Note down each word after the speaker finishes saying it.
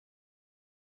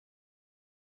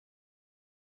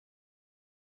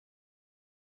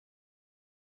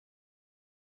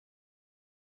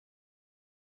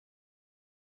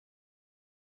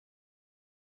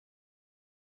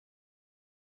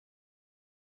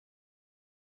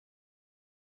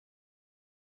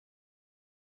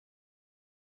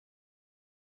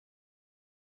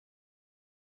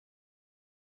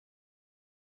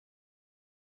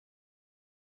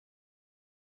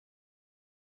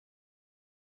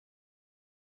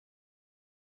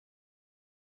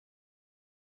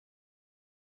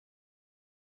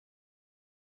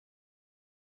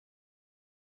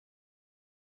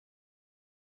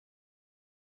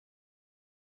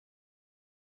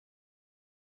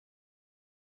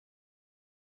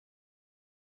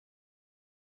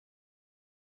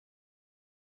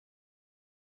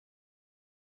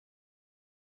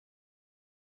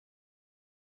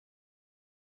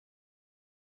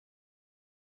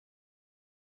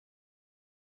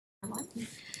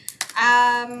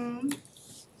All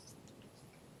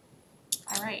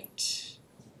right.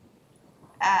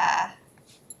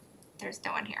 There's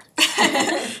no one here.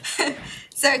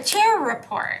 So chair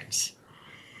report.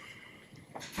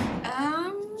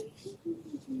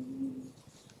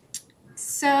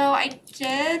 So I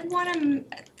did want to,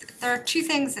 there are two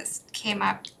things that came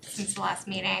up since the last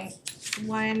meeting.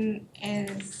 One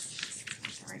is,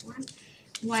 the right one?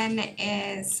 One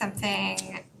is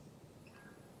something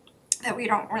that we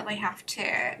don't really have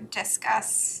to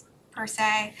discuss per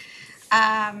se.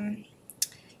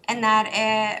 And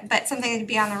that but something to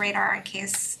be on the radar in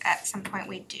case at some point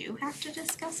we do have to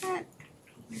discuss it.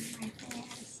 Where my thing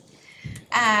is.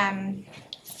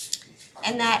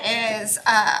 And that is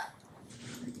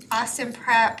Austin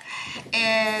Prep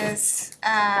is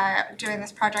doing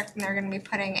this project and they're gonna be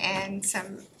putting in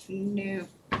some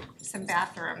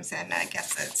bathrooms, and I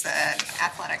guess it's an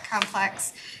athletic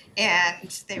complex, and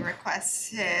they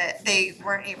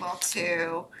weren't able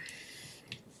to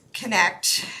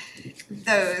connect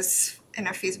those in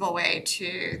a feasible way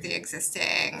to the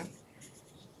existing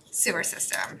sewer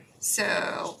system.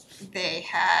 So they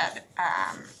had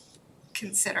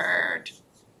considered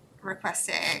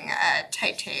requesting a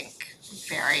tight tank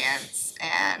variance,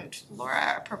 and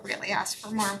Laura appropriately asked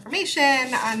for more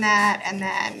information on that and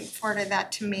then forwarded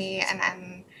that to me, and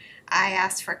then I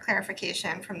asked for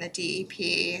clarification from the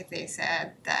DEP. They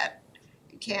said that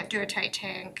you can't do a tight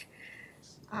tank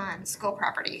on school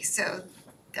property, so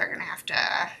they're gonna have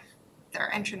to,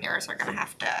 their engineers are gonna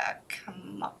have to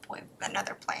come up with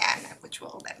another plan, which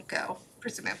will then go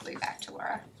presumably back to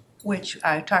Laura. Which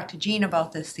I talked to Jean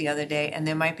about this the other day, and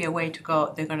there might be a way to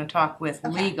go, they're gonna talk with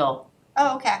Okay. legal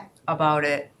Oh, okay. about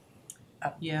it.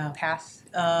 Yeah. Pass.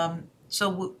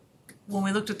 So when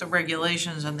we looked at the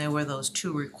regulations and there were those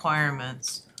two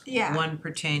requirements, Yeah, one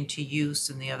pertained to use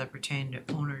and the other pertained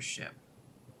to ownership.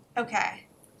 okay.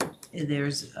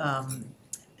 There's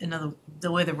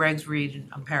the way the regs read, and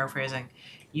I'm paraphrasing,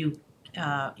 you're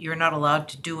not allowed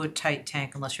to do a tight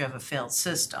tank unless you have a failed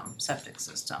system, septic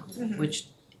system, Mhm. which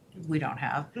we don't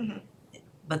have. Mhm.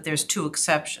 But there's two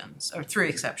exceptions, or three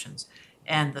exceptions,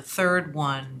 and the third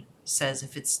one says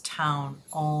if it's town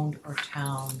owned or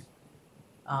town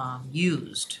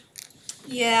used.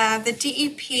 Yeah, the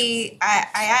DEP, I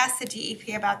asked the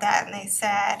DEP about that and they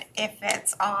said if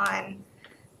it's on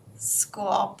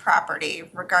school property,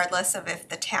 regardless of if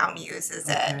the town uses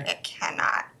it, Okay. it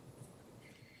cannot.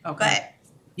 Okay. But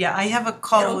Yeah, I have a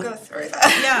call it'll with, go through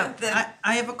the,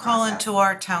 I have a call process. into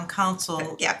our town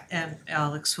council Yeah. and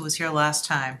Alex, who was here last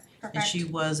time, and perfect, she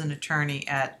was an attorney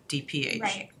at DPH.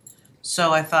 right,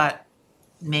 So I thought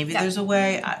maybe Yeah. there's a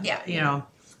way, Yeah. you know,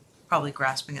 probably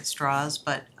grasping at straws,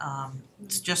 but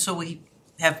it's just so we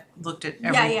have looked at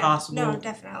every no, possible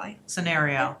definitely.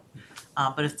 scenario.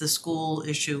 But if the school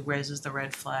issue raises the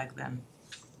red flag, then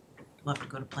we'll have to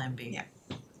go to Plan B. Yeah.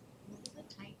 What is a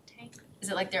tight tank? Is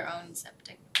it like their own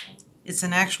septic tank? It's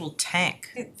an actual tank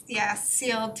It's, yeah,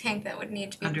 sealed tank that would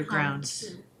need to be underground.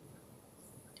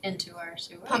 Into our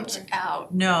sewer? pumped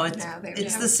out. No, it's No, they would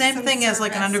it's have the same some thing as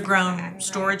like an service underground and,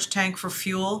 storage tank for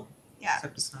fuel. Yeah.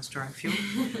 Except it's not storing fuel.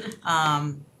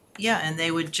 Yeah, and they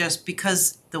would just,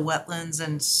 because the wetlands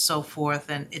and so forth,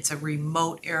 and it's a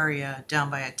remote area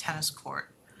down by a tennis court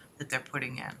that they're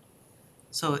putting in.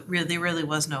 So there really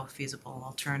was no feasible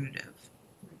alternative.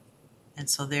 And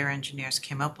so their engineers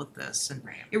came up with this, and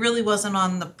Right. it really wasn't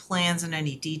on the plans in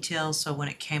any detail, so when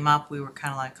it came up, we were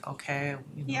kind of like, okay,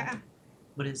 you know, Yeah,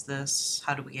 what is this?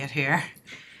 How do we get here?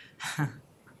 How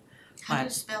do you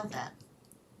spell that?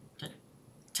 The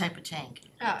type of tank?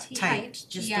 tight,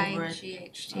 just the word.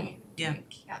 G-I-G-H-T. Yeah.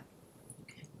 Yeah.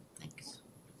 Thanks.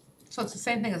 So it's the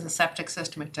same thing as a septic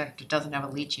system, except it doesn't have a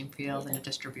leaching field and a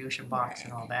distribution box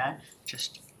and all that.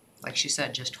 Just, like she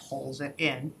said, just holds it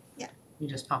in. Yeah. You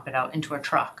just pump it out into a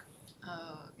truck.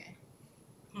 Oh, okay.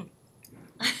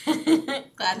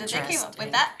 Glad that they came up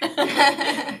with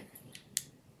that.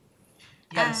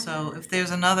 Yeah, so if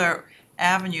there's another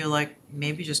avenue, like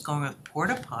maybe just going with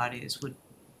porta potties would,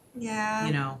 Yeah.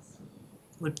 you know,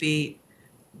 would be,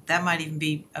 that might even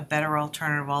be a better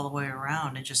alternative all the way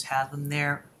around, and just have them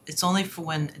there. It's only for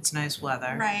when it's nice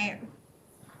weather. Right,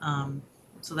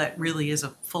 So that really is a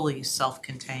fully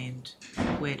self-contained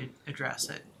way to address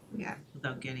it yeah,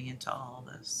 without getting into all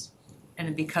this.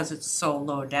 And because it's so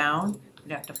low down,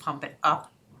 you'd have to pump it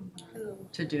up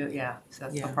to do, so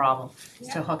that's the Yeah. problem, is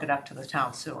Yeah. to hook it up to the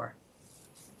town sewer.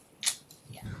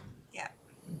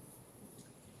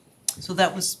 So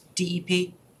that was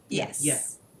DEP? yes. Yeah.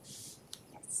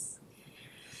 Yes.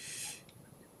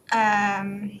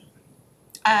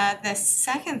 The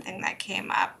second thing that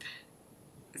came up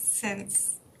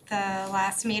since the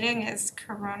last meeting is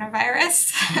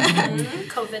coronavirus.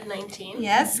 COVID-19.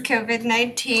 Yes,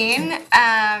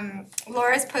 COVID-19.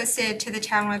 Laura's posted to the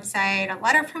town website a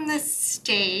letter from the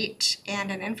state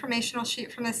and an informational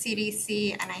sheet from the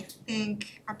CDC, and I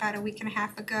think about a week and a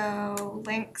half ago,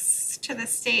 links to the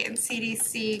state and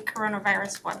CDC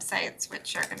coronavirus websites,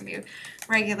 which are gonna be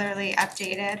regularly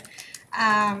updated.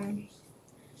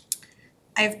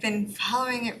 I've been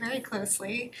following it very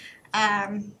closely.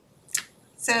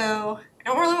 So I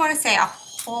don't really wanna say a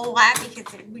whole lot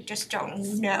because we just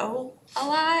don't know a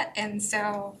lot, and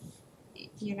so,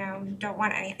 you know, don't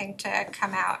want anything to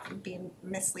come out and be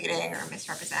misleading or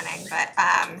misrepresenting, but,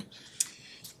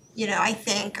 you know, I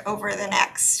think over the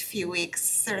next few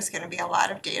weeks, there's gonna be a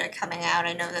lot of data coming out.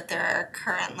 I know that there are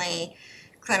currently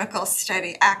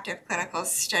active clinical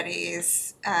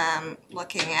studies,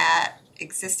 looking at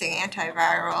existing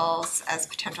antivirals as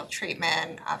potential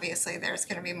treatment. Obviously, there's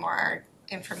gonna be more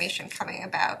information coming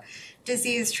about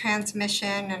disease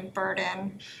transmission and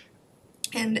burden,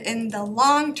 and in the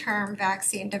long-term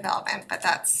vaccine development, but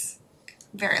that's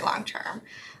very long-term.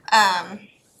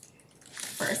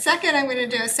 For a second, I'm gonna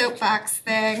do a soapbox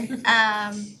thing,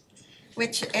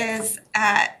 which is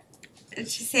to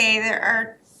say there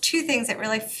are two things that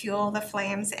really fuel the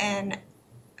flames in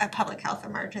a public health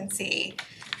emergency.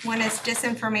 One is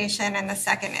disinformation, and the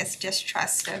second is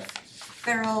distrust of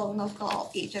federal and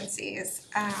local agencies,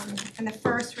 and the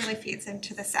first really feeds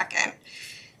into the second.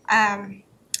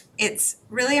 It's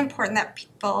really important that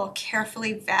people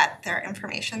carefully vet their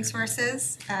information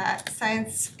sources.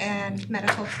 Science and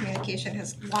medical communication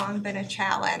has long been a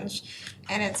challenge,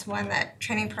 and it's one that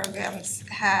training programs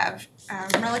have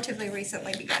relatively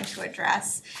recently begun to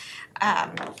address.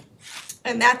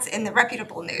 And that's in the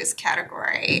reputable news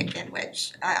category, in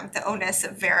which the onus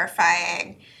of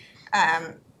verifying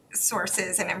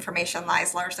sources and information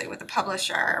lies largely with the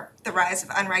publisher. The rise of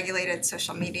unregulated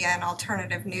social media and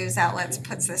alternative news outlets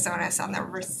puts this onus on the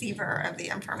receiver of the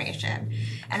information.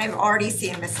 And I've already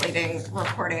seen misleading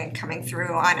reporting coming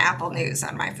through on Apple News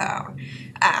on my phone.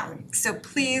 So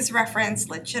please reference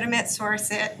legitimate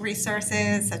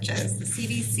resources such as the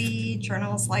CDC,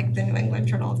 journals like the New England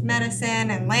Journal of Medicine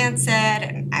and Lancet,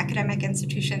 and academic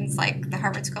institutions like the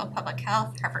Harvard School of Public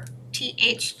Health, Harvard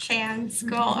T.H. Chan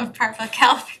School of Public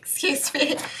Health, excuse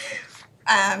me.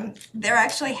 They're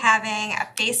actually having a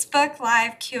Facebook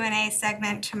Live Q&A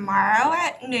segment tomorrow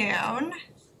at noon.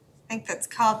 I think that's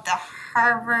called the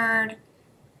Harvard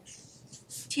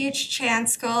T.H. Chan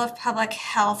School of Public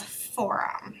Health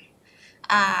Forum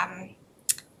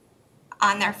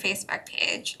on their Facebook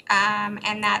page.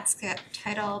 And that's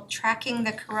titled Tracking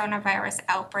the Coronavirus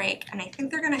Outbreak. And I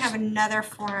think they're gonna have another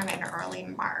forum in early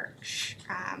March,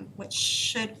 which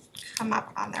should come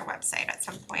up on their website at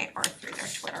some point or through their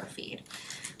Twitter feed.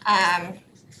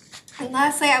 And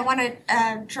lastly, I want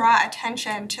to draw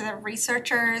attention to the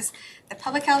researchers, the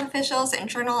public health officials, and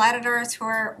journal editors who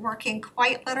are working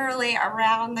quite literally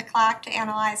around the clock to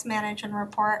analyze, manage, and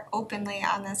report openly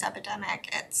on this epidemic.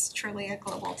 It's truly a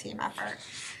global team effort.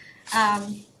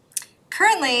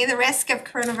 Currently, the risk of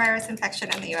coronavirus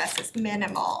infection in the US is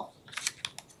minimal,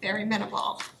 very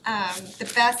minimal. The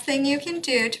best thing you can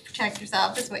do to protect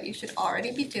yourself is what you should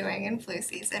already be doing in flu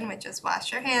season, which is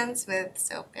wash your hands with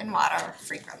soap and water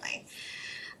frequently.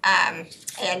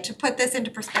 And to put this into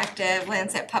perspective,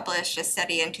 Lancet published a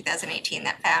study in 2018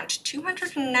 that found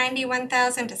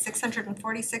 291,000 to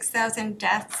 646,000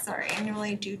 deaths are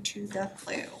annually due to the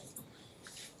flu.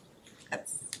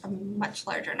 That's a much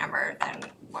larger number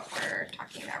than what we're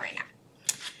talking about right now.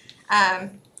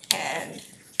 And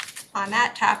on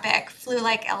that topic,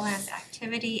 flu-like illness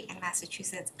activity in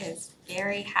Massachusetts is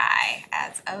very high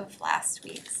as of last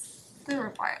week's flu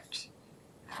report.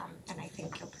 And I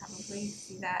think you'll probably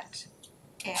see that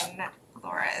in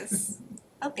Laura's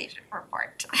outpatient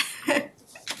report.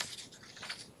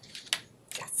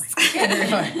 Yes.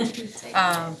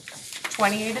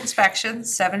 28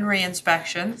 inspections, 7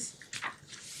 re-inspections.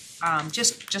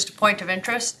 Just a point of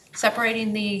interest,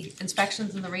 separating the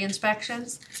inspections and the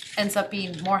re-inspections ends up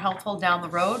being more helpful down the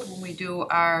road when we do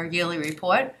our yearly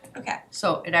report. Okay.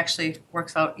 So it actually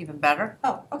works out even better.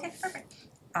 Oh, okay, perfect.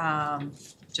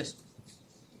 Just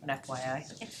an FYI.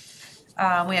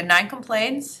 We had 9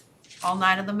 complaints, all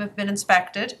 9 of them have been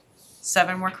inspected,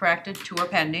 7 were corrected, 2 are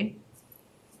pending.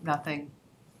 Nothing,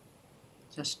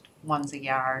 just one's a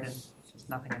yard and just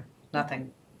nothing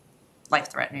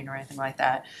life-threatening or anything like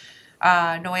that.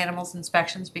 No animals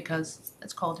inspections because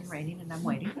it's cold and raining and I'm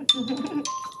waiting.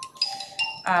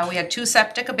 We had 2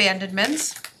 septic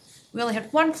abandonments. We only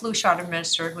had 1 flu shot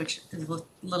administered, which is a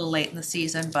little late in the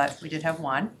season, but we did have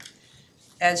 1.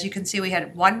 As you can see, we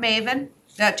had 1 maven,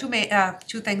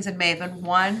 two things in Maven,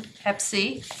 one Hep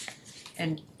C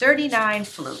and 39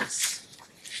 flutes.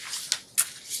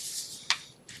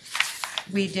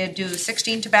 We did do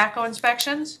 16 tobacco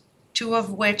inspections, 2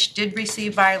 of which did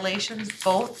receive violations,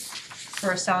 both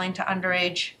for selling to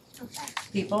underage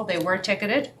people. They were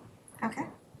ticketed. Okay.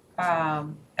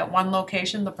 At one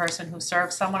location, the person who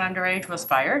served someone underage was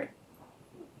fired.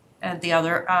 At the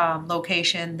other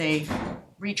location, they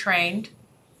retrained.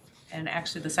 And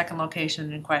actually, the second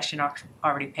location in question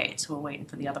already paid, so we're waiting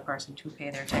for the other person to pay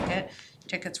their ticket.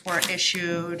 Tickets were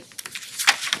issued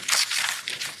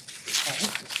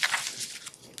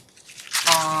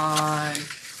on,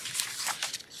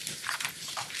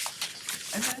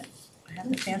 I have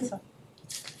the answer.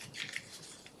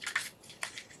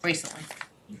 Recently.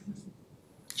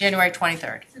 January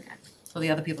 23rd. Okay. So the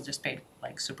other people just paid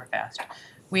like super fast.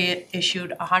 We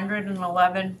issued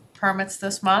 111 permits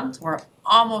this month. We're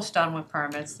almost done with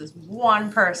permits. There's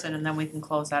one person and then we can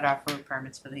close out our food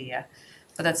permits for the year.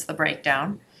 But that's the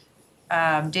breakdown.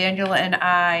 Daniel and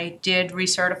I did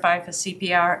recertify for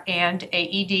CPR and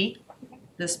AED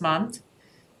this month.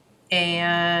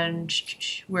 And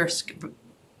we're,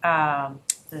 the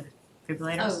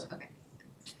defibrillators. Oh, okay.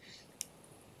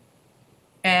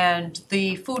 And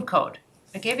the food code.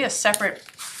 I gave you a separate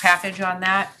package on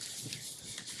that.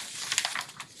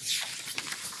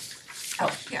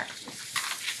 Oh, here.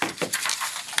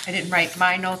 I didn't write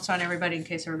my notes on everybody in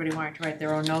case everybody wanted to write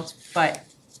their own notes, but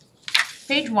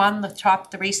page 1, the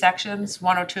top 3 sections,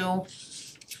 102,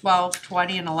 12,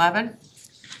 20, and 11.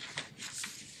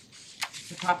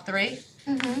 The top 3.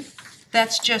 Mm-hmm.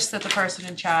 That's just that the person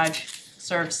in charge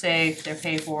serves safe, their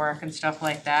paperwork and stuff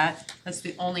like that. That's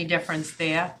the only difference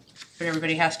there. But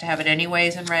everybody has to have it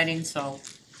anyways in writing, so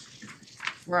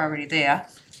we're already there.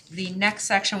 The next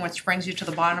section, which brings you to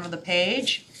the bottom of the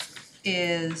page,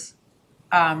 is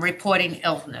reporting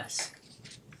illness.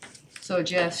 So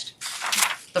just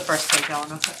the first page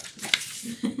element of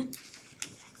it.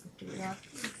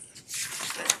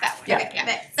 That one. Yeah. Okay,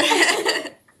 yeah.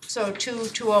 So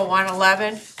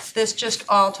 2/201/11, this just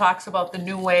all talks about the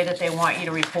new way that they want you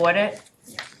to report it.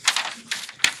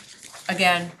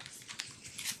 Again,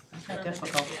 not that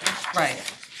difficult, right.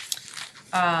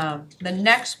 The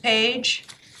next page,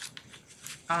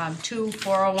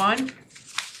 2/401,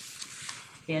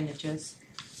 bandages,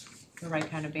 the right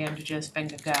kind of bandages,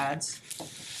 finger guards.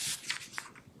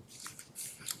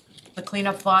 The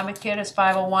cleanup vomit kit is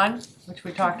 501, which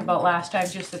we talked about last time,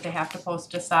 just that they have to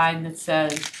post a sign that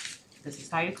says, this is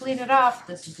how you clean it up,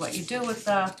 this is what you do with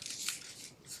the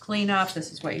cleanup,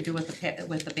 this is what you do with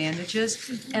the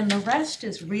bandages. And the rest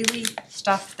is really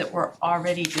stuff that we're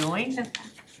already doing. Okay.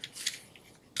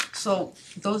 So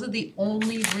those are the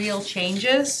only real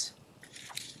changes.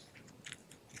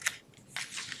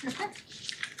 Okay.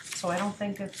 So I don't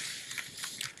think it's,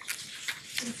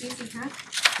 It's easy, huh?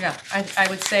 yeah, I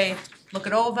would say, look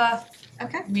it over.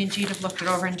 Okay. Me and Jean have looked it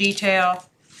over in detail.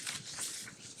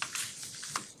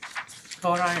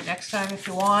 Vote on it next time if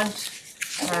you want,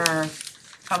 or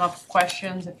come up with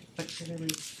questions if you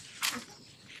particularly.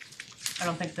 I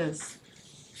don't think there's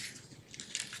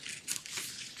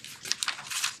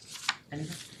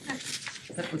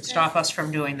anything that would stop us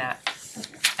from doing that.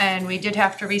 And we did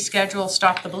have to reschedule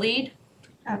Stop the Bleed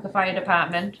at the fire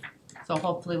department. So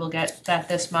hopefully we'll get that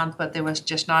this month, but there was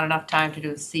just not enough time to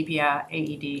do CPR,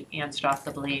 AED, and Stop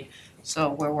the Bleed. So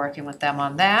we're working with them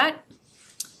on that.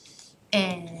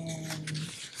 And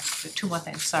 2 more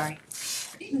things, sorry.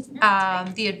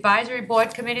 The advisory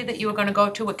board committee that you were gonna go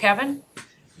to with Kevin,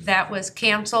 that was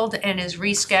canceled and is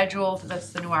rescheduled, that's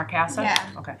the new Arcasa? Yeah.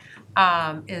 Okay.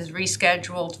 Is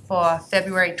rescheduled for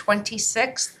February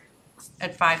 26th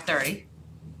at 5:30.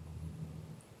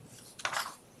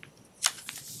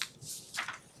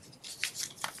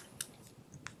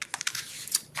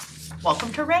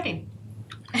 Welcome to Reading.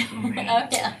 Oh,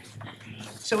 yeah.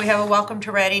 So we have a welcome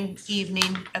to Reading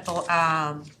evening at the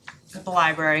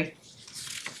library.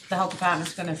 The health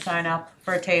department's gonna sign up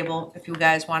for a table if you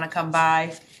guys wanna come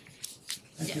by.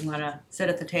 If you wanna sit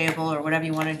at the table or whatever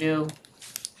you wanna do.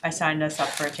 I signed us up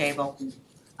for a table.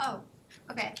 Oh,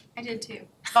 okay, I did too.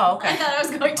 Oh, I okay. thought I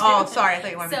was going to. Oh, sorry, I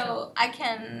thought you wanted me to. So I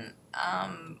can,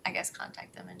 I guess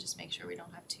contact them and just make sure we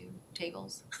don't have 2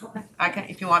 tables. I can,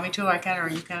 if you want me to, I can, or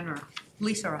you can, or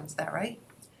Lisa runs that, right?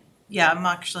 Yeah, I'm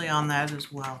actually on that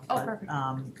as well. Oh, but, perfect.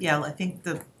 Yeah, I think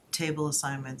the table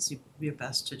assignments, you'd be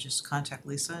best to just contact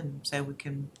Lisa and say we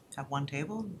can have one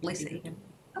table. Lisa Egan.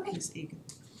 Okay. Lisa Egan.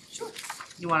 Sure.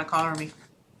 You wanna call her or me?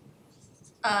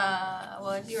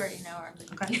 Well, you already know her.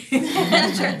 Okay.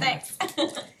 Sure, thanks.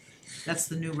 That's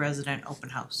the new resident open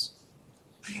house.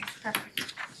 Okay,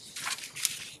 perfect.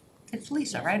 It's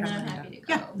Lisa, right? And or I'm Linda? happy to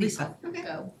go. Yeah, Lisa.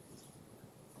 Go.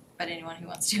 But anyone who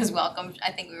wants to is welcome.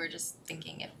 I think we were just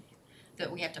thinking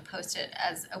that we have to post it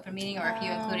as open meeting, or if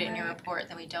you include it in your right. report,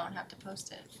 then we don't have to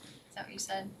post it. Is that what you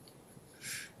said?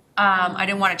 I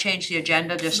didn't wanna change the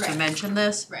agenda just to Right. mention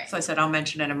this, Right. so I said I'll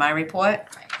mention it in my report.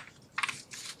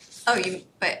 Oh, you,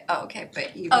 but, oh, okay,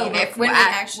 but you Oh, mean but if when we when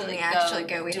actually we actually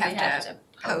go, we do have to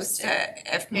post it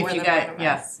if more you than got- one of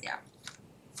yeah. us, yeah.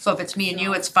 So if it's me and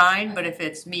you, it's fine, but if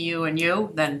it's me, you, and you,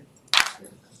 then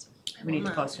we need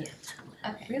to post it.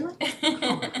 Okay. Really?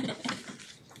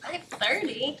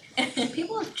 5:30?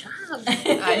 People have jobs.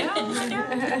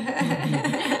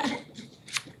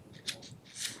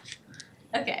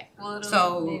 Okay, well, it'll,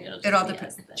 So, maybe it'll it all just be dep-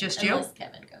 us then, just you? unless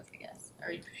Kevin goes, I guess, or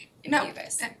if No. you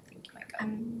guys think you might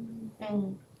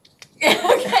go.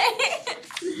 Okay.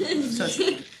 So it's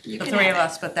You the can three have of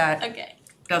us, but that Okay.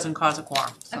 doesn't cause a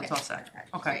quorum, so it's all set.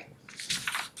 Okay.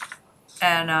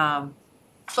 And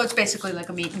so it's basically like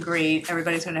a meet and greet,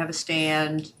 everybody's gonna have a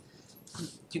stand.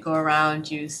 You go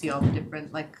around, you see all the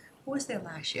different, like, who was there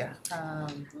last year?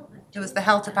 It was the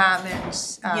health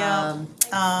departments, Yeah.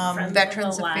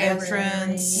 Veterans Affairs.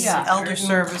 Veterans, Yeah. elder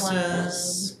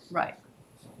services, Right.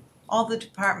 all the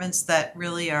departments that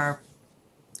really are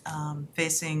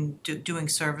doing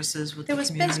services with the There was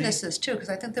community. businesses too, cause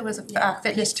I think there was a Yeah,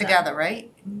 fitness pizza. together,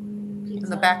 right? In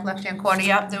the back left-hand corner,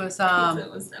 yep, there was, Pizza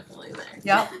was definitely there.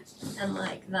 yep, And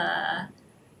like the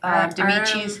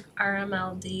Demici's,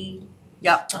 RMLD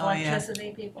yep, Oh, yeah.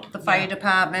 electricity people. the fire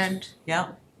department.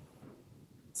 Yeah,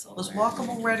 Solar. was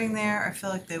Walkable Reading there? I feel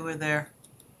like they were there.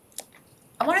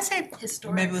 I wanna say,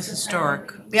 Historic. Maybe it was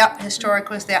historic. yep, historic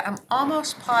was there, I'm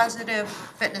almost positive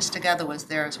Fitness Together was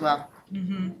there as well.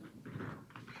 Mm-hmm.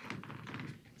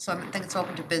 So I think it's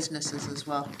open to businesses as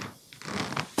well.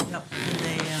 Yep, and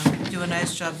they do a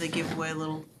nice job, they give away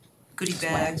little goodie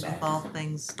bags with all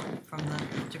things from the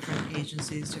different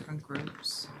agencies, different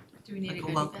groups, Do we need like a a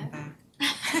goodie welcome bag?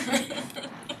 bag.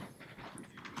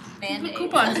 Band-Aid.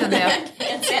 Coupons in there. Hand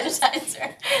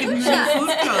sanitizer. Give them the new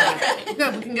food code.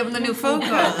 Good, we can give them the new food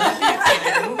code.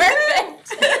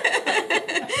 Perfect.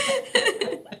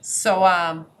 So,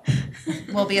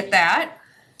 we'll be at that.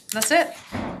 That's it.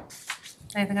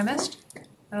 Anything I missed?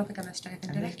 I don't think I missed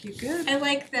anything, did I? you're good. I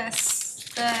like this,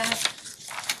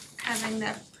 having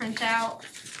the printout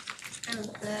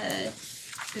of the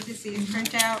disease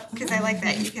printout, cause I like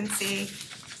that you can see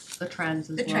The trends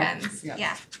as the well. trends, Yeah.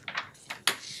 yeah.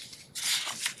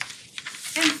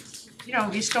 And, you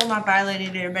know, you're still not violating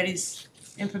anybody's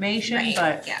information, Right,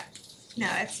 but yeah. No,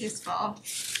 it's useful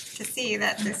to see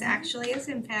that this actually is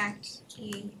in fact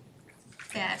a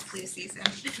bad flu season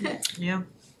Yeah.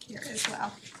 here as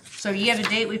well. so year to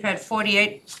date, we've had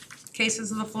 48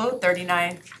 cases of the flu,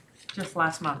 39 just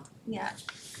last month. Yeah.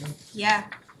 Yeah.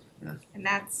 And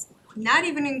that's not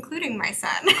even including my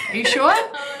son. Are you sure?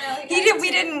 Oh no, We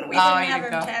didn't Oh, have you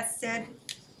him go. tested,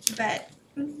 but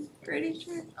I'm pretty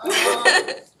sure.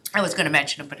 Aw. I was gonna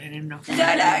mention it, but I didn't know. if No,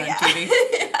 I no, had it on yeah. TV.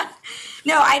 Yeah.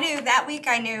 No, I knew, that week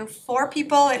I knew 4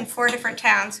 people in 4 different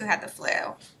towns who had the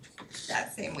flu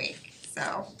that same week,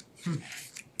 so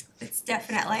it's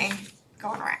definitely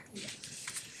going around.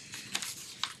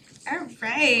 All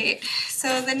right,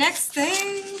 so the next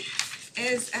thing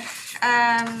is a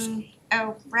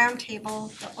roundtable.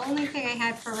 The only thing I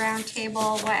had for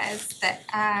roundtable was that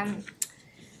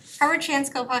Harvard Chan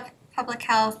School of Public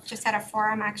Health just had a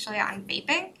forum actually on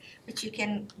vaping, which you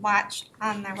can watch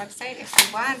on their website if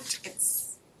you want.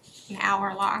 It's an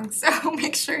hour long, so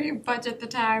make sure you budget the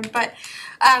time. But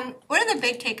one of the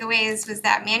big takeaways was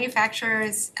that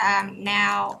manufacturers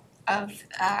now of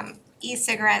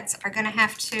e-cigarettes are gonna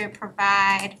have to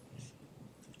provide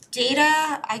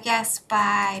data, I guess,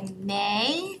 by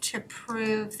May to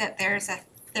prove that there's a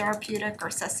therapeutic or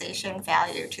cessation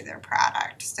value to their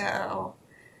product. So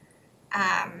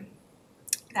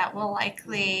that will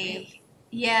likely,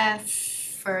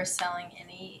 yes, For selling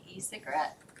any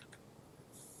e-cigarette?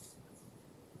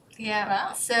 yeah.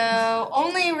 Wow. So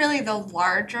only really the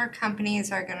larger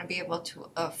companies are gonna be able to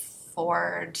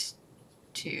afford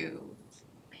to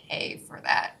pay for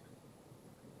that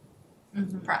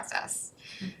process,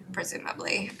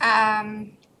 presumably.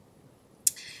 And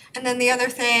then the other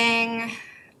thing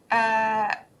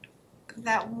that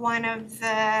one of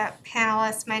the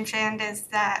panelists mentioned is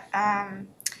that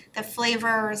the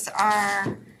flavors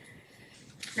are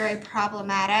very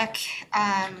problematic,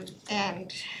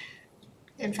 and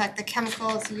in fact, the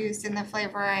chemicals used in the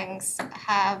flavorings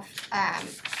have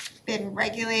been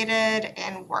regulated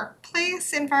in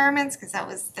workplace environments, because that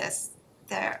was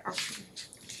the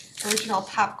original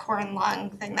popcorn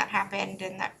lung thing that happened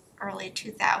in the early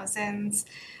 2000s.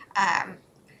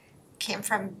 came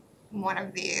from one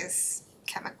of these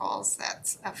chemicals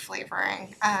that's a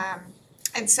flavoring.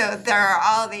 And so there are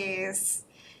all these,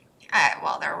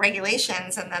 there are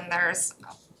regulations, and then there's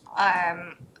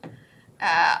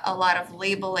a lot of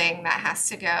labeling that has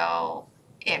to go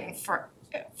in for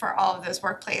all of those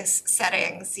workplace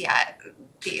settings, yet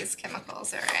these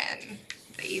chemicals are in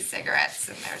the e-cigarettes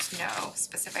and there's no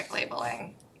specific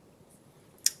labeling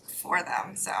for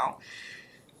them, so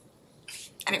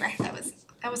anyway, that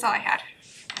was all I had.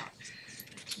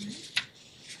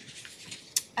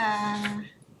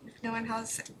 If no one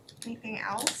has anything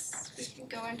else, we can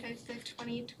go into the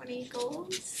 2020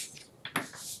 goals.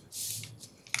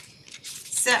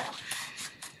 So,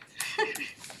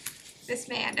 this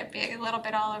may end up being a little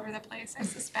bit all over the place, I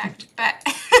suspect, but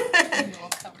Maybe we'll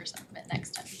cover some of it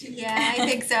next time too. yeah, I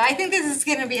think so. I think this is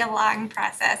gonna be a long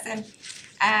process,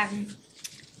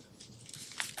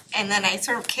 and then I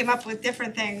sort of came up with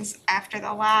different things after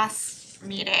the last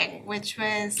meeting, which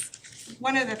was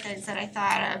one of the things that I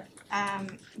thought of.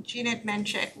 Jean had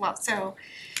mentioned, so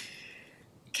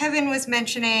Kevin was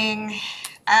mentioning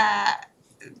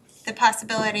the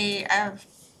possibility of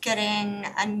getting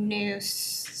a new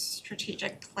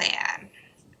strategic plan.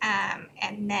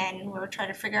 And then we're trying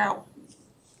to figure out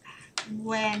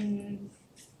when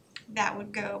that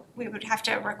would go. We would have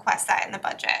to request that in the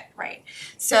budget, right?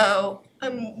 So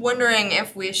I'm wondering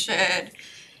if we should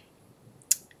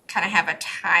kind of have a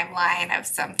timeline of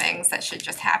some things that should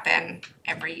just happen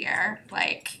every year.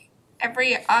 Like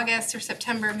every August or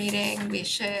September meeting, we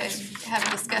should have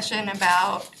a discussion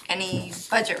about any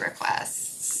budget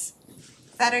requests.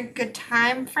 Is that a good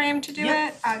time frame to do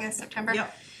it? August, September?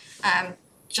 Yep.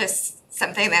 Just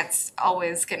something that's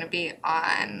always gonna be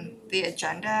on the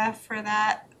agenda for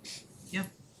that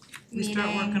We start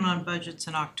meeting. working on budgets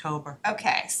in October.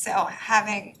 Okay, so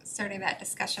starting that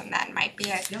discussion then might be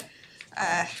a Yep.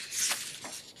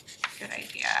 Good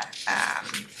idea.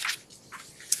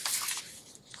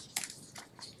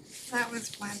 That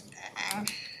was one thing.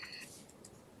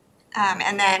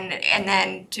 And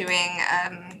then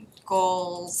doing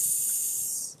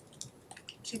goals,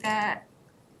 do that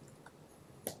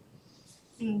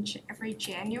in every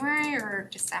January or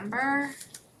December,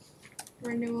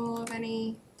 renewal of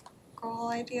any goal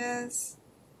ideas.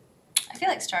 I feel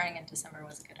like starting in December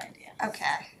was a good idea.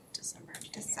 Okay, December,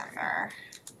 January. December.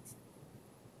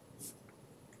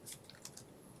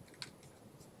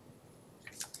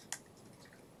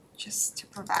 Just to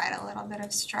provide a little bit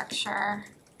of structure.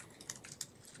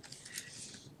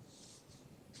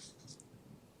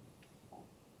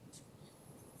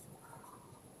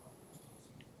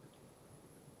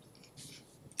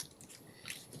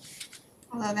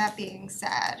 Although that being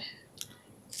said,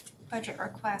 budget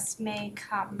requests may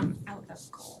come out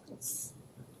of goals.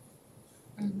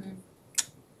 Mm-hmm.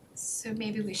 So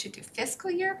maybe we should do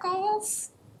fiscal year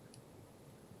goals?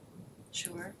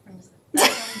 Sure,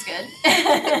 that sounds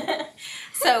good.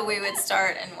 So we would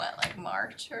start in what, like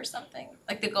March or something?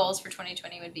 Like the goals for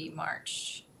 2020 would be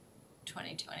March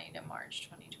 2020 to March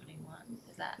 2021,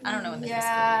 is that, I don't know when the fiscal year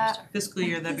Yeah. starts. Fiscal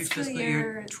year, that'd be fiscal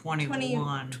year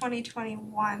 21.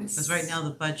 2021. Because right now,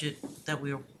 the budget that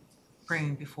we are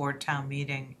bringing before town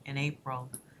meeting in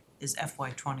April is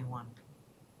FY 21.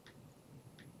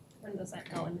 When does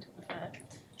that go into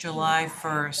effect? July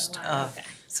 1st of Okay,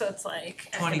 so it's like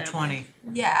 2020.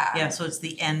 Yeah. Yeah, so it's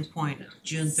the end point,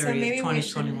 June 30th, So maybe we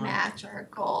should 2021. match our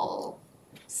goal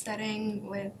setting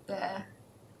with the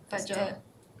budget.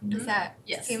 Does Mhm. that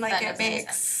Yes, seem like that it does make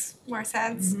makes more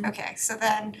sense? Mhm. Okay, so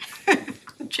then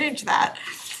change that.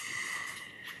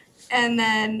 And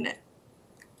then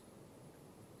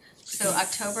So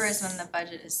October is when the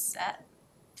budget is set,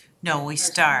 No, we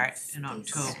start in we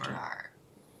October. start.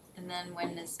 and then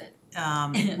when is it?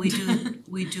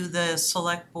 We do the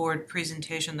select board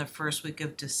presentation the first week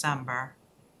of December.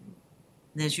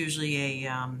 There's usually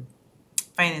a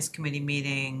finance committee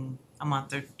meeting a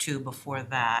month or two before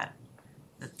that.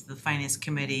 The finance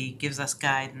committee gives us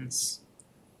guidance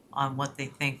on what they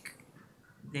think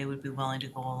they would be willing to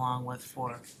go along with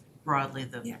for broadly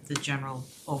the general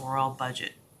overall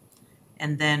budget.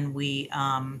 And then we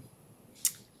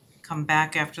come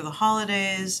back after the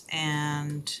holidays,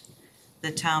 and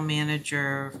the town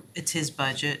manager, it's his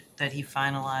budget that he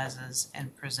finalizes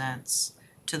and presents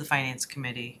to the finance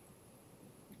committee.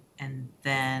 And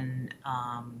then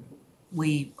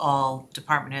we all,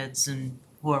 department heads and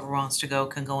whoever wants to go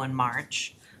can go in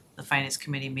March. The finance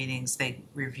committee meetings, they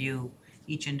review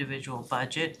each individual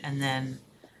budget, and then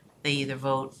they either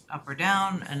vote up or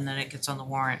down, and then it gets on the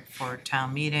warrant for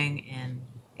town meeting in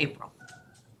April.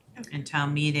 And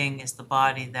town meeting is the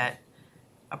body that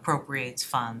appropriates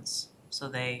funds, so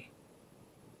they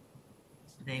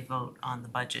they vote on the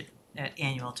budget at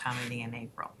annual town meeting in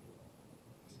April.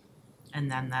 And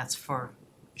then that's for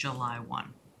July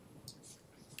 1.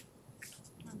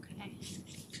 Okay.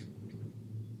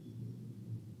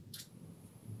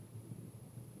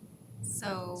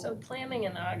 So planning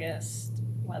in August,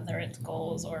 whether it's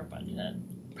goals or budget,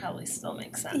 probably still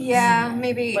makes sense. Yeah,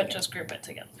 maybe But just group it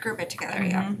together. group it together,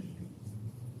 yeah.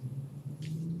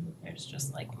 There's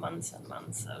just like months and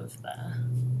months of the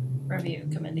review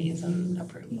committees and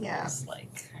approvals, Yeah.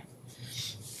 like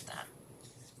that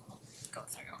we'll go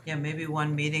through. Yeah, maybe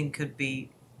one meeting could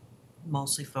be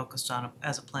mostly focused on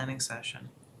as a planning session,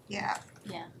 Yeah.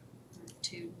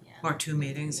 Two, yeah. or 2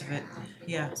 meetings if it, One for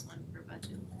yeah. goals, one for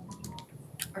budget.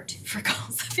 Or 2 for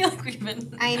goals. I feel like we've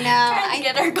been I know. trying to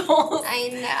get our goals. I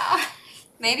know.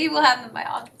 Maybe we'll have them by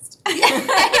August. Yeah,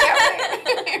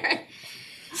 right.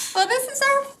 Well, this is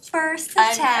our first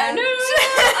attempt. I'm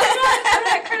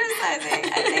not criticizing.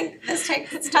 I think this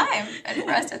takes time and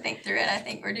for us to think through it. I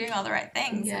think we're doing all the right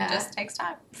things. Yeah. It just takes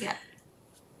time.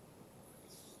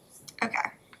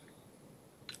 Okay.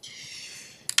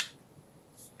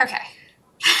 Okay.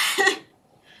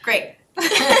 Great. So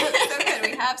good.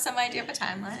 We have some idea of a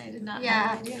timeline. I did not Yeah.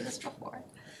 have an idea of this before.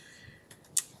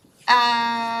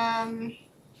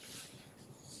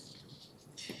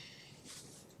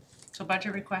 So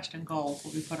budget request and goals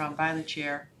will be put on by the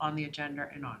chair on the agenda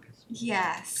in August.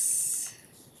 Yes.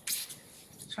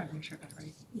 Just trying to make sure I got it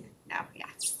right. No,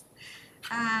 yes.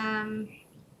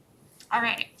 All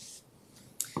right.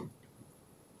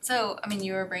 So, I mean,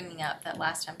 you were bringing up that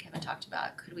last time Kevin talked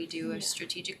about, could we do a Yeah.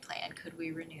 strategic plan? Could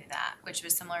we renew that? Which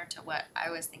was similar to what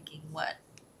I was thinking,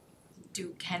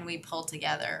 can we pull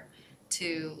together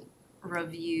to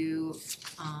review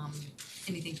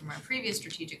anything from our previous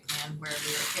strategic plan where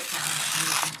we were hit down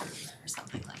on improvement or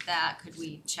something like that? Could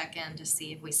we check in to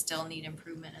see if we still need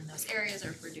improvement in those areas or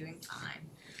if we're doing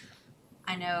fine?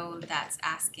 I know that's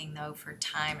asking though for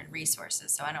time and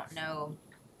resources, so I don't know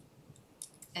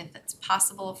if it's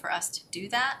possible for us to do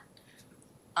that,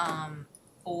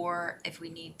 or if we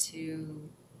need to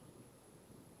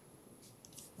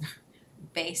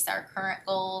base our current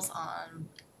goals on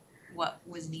what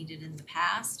was needed in the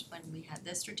past when we had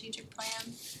this strategic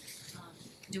plan.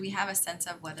 Do we have a sense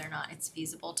of whether or not it's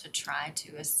feasible to try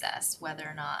to assess whether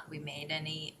or not we made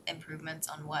any improvements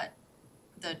on what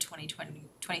the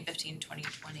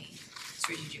 2015-2020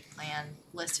 strategic plan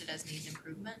listed as needs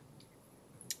improvement?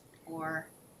 Or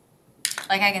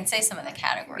like I can say some of the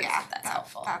categories if that's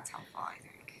helpful. That's helpful, I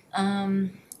think.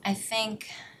 I think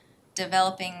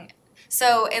developing,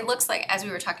 so it looks like, as we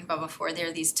were talking about before, there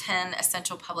are these 10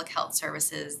 essential public health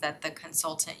services that the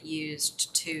consultant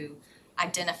used to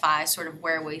identify sort of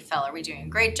where we fell. Are we doing a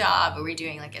great job? Are we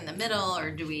doing like in the middle,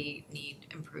 or do we need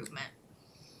improvement?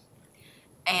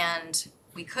 And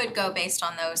we could go based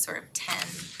on those sort of 10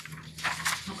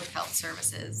 public health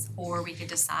services, or we could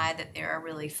decide that there are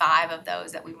really 5 of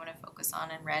those that we want to focus on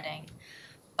in Reading.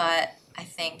 But I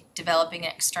think developing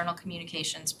an external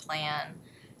communications plan,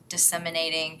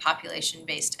 disseminating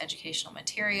population-based educational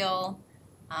material,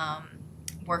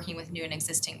 working with new and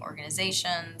existing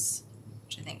organizations,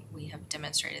 which I think we have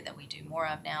demonstrated that we do more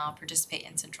of now, participate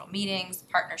in central meetings,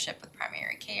 partnership with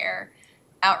primary care,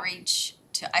 outreach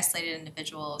to isolated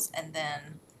individuals, and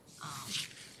then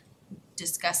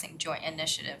discussing joint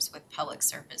initiatives with public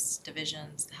service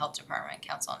divisions, the health department,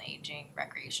 council on aging,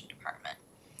 recreation department.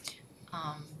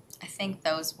 I think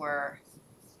those were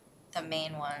the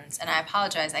main ones, and I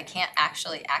apologize, I can't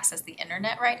actually access the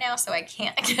internet right now, so I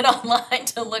can't get online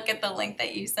to look at the link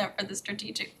that you sent for the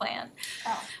strategic plan.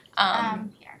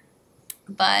 Here.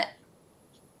 But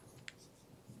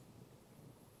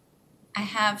I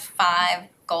have 5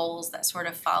 goals that sort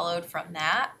of followed from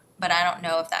that, but I don't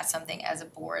know if that's something as a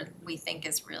board we think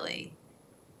is really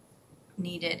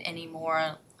needed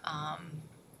anymore,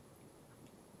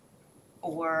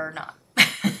 or not.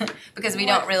 Because we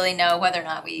don't really know whether or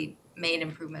not we made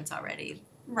improvements already.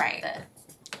 Right.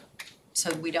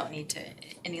 So we don't need to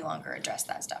any longer address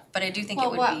that stuff. But I do think it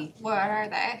would be What are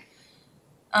they?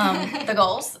 the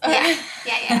goals.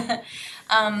 Yeah.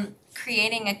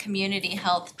 Creating a community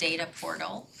health data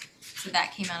portal. So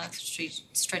that came out of the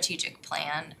strategic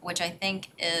plan, which I think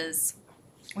is,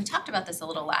 we talked about this a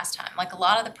little last time, like a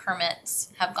lot of the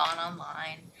permits have gone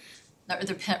online, or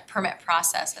the permit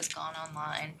process has gone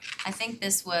online. I think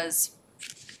this was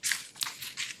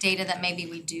data that maybe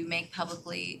we do make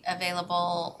publicly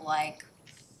available, like,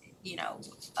 you know,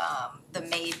 the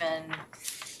Maven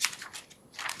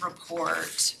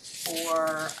report,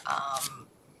 or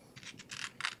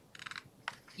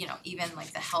you know, even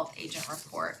like the health agent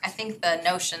report. I think the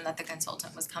notion that the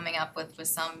consultant was coming up with was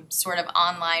some sort of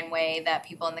online way that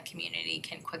people in the community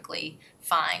can quickly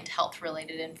find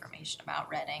health-related information about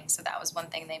Reading. So that was one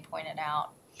thing they pointed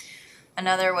out.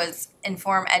 Another was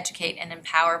inform, educate, and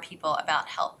empower people about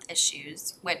health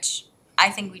issues, which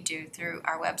I think we do through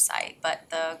our website,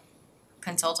 but the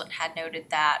consultant had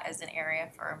noted that as an area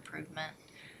for improvement.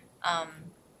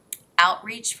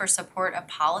 Outreach for support of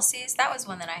policies, that was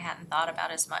one that I hadn't thought about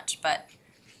as much, but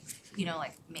you know,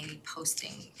 like maybe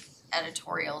posting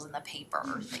editorials in the paper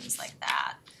or things like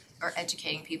that, or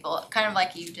educating people, kind of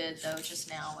like you did though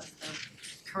just now with the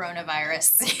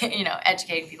coronavirus, you know,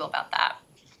 educating people about that.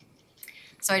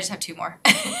 So I just have two more.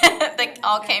 They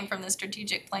all came from the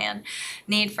strategic plan.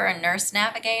 Need for a nurse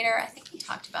navigator, I think we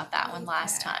talked about that one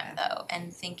last time though,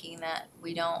 and thinking that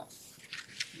we don't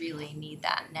really need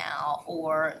that now,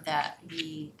 or that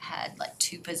we had like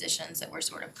two positions that were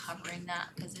sort of covering that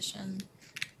position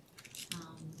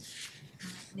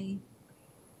currently.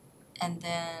 And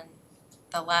then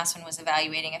the last one was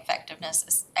evaluating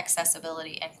effectiveness,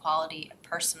 accessibility, and quality of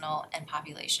personal and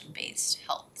population-based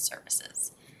health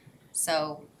services.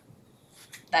 So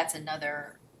that's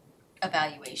another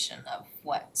evaluation of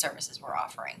what services we're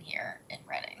offering here in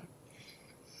Reading.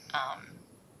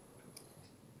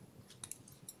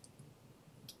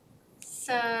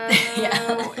 So,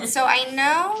 Yeah. so I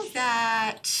know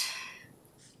that,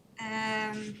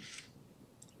 I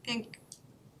think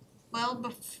well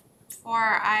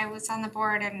before I was on the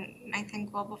board, and I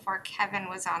think well before Kevin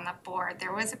was on the board,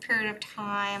 there was a period of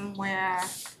time where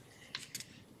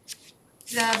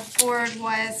the board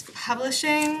was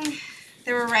publishing,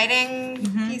 they were writing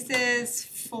pieces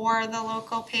for the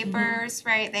local papers,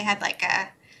 right? They had like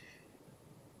I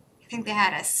think they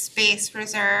had a space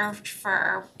reserved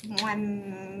for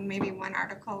maybe one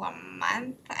article a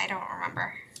month, I don't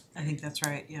remember. I think that's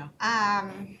right, yeah.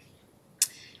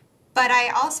 But I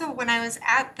also, when I was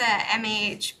at the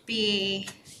MAHB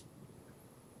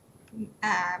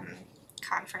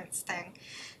conference thing,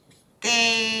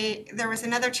 there was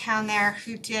another town there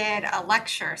who did a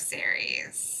lecture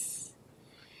series.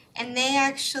 And they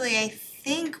actually, I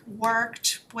think,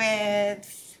 worked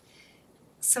with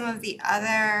some of the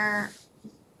other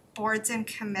boards and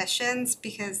commissions,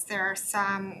 because there are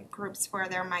some groups where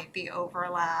there might be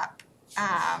overlap,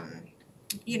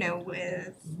 you know,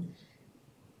 with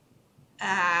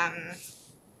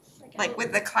like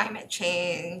with the climate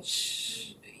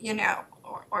change, you know,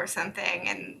 or something,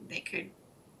 and they could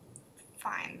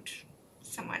find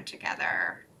someone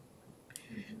together.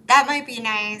 That might be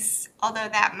nice, although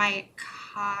that might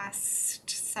cost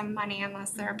some money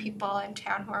unless there are people in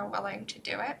town who are willing to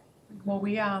do it. Well,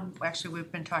 we actually,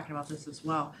 we've been talking about this as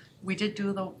well. We did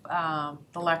do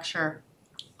the lecture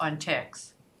on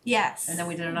ticks, Yes. and then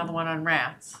we did another one on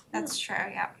rats. That's true,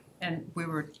 yeah. And we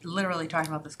were literally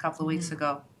talking about this a couple of weeks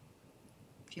ago.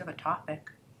 If you have a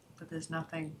topic, but there's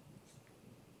nothing.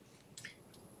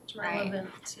 It's relevant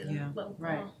to Yeah. local.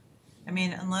 Right. I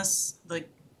mean, unless like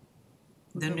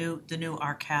the new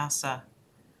RCASA,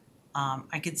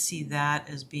 I could see that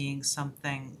as being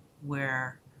something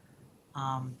where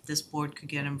this board could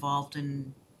get involved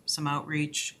in some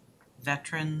outreach,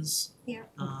 veterans. Yeah.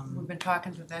 We've been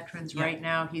talking to veterans Yeah. right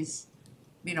now. He's,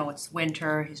 you know, it's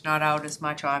winter, he's not out as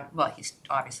much, well, he's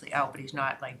obviously out, but he's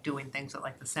not like doing things at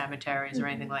like the cemeteries or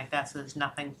anything like that, so there's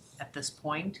nothing at this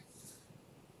point.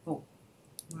 Oh,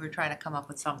 we were trying to come up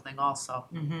with something also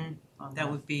on That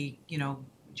the would be, you know,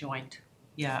 joint.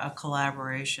 yeah, a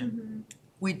collaboration.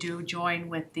 We do join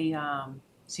with the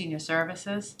senior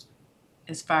services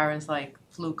as far as like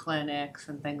flu clinics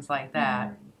and things like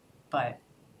that, but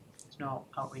there's no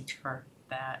outreach for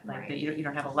that, like Right. you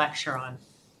don't have a lecture on,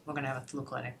 we're gonna have a flu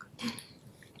clinic.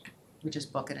 We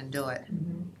just book it and do it.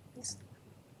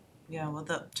 Yeah, well,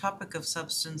 the topic of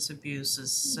substance abuse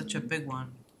is such a big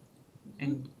one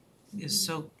and is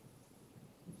so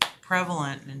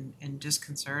prevalent and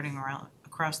disconcerting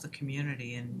across the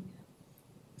community and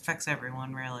affects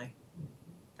everyone really.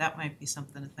 That might be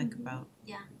something to think about.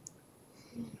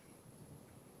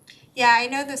 Yeah, I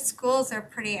know the schools are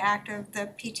pretty active, the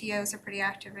PTOs are pretty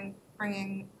active in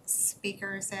bringing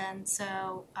speakers in,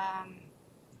 so,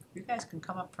 You guys can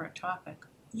come up for a topic.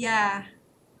 yeah,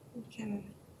 we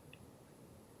can.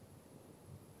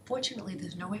 Fortunately,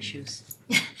 there's no issues.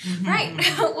 Right.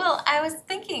 Well, I was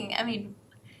thinking, I mean,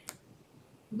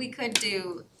 we could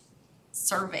do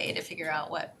survey to figure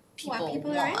out what people want, What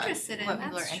people are interested in, what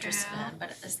people are that's interested true. in, but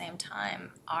at the same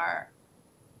time, our,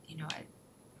 you know,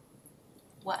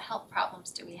 what health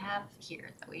problems do we have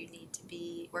here that we need to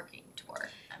be working toward?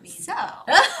 I mean. So,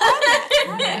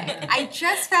 I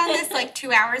just found this like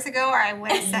 2 hours ago, or I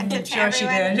would have sent it to Sure she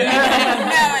everyone. did. No,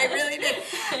 I really did.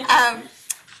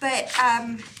 But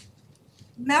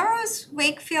Melrose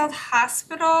Wakefield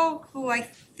Hospital, who I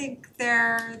think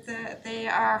they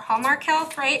are Hallmark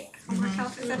Health, right? Hallmark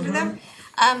Health is under them.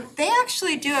 They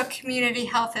actually do a community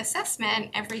health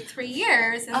assessment every 3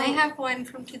 years, and they have one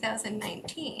from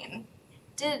 2019.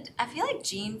 I feel like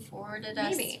Jean forwarded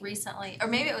us Maybe. recently, or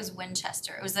maybe it was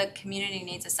Winchester. It was a community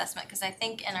needs assessment, because I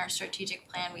think in our strategic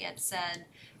plan we had said,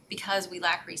 because we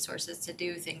lack resources to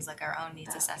do things like our own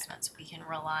needs assessments, we can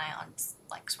rely on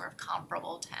like sort of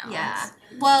comparable towns. Yeah.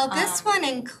 Well, this one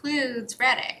includes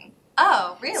Reading.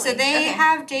 Oh, really? So they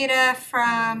have data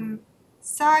from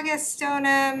Saugus,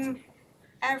 Stoneham,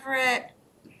 Everett,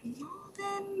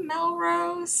 Malden,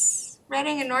 Melrose,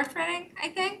 Reading, and North Reading, I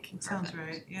think. Sounds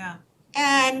right, yeah.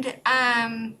 And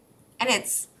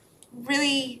it's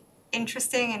really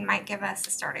interesting and might give us a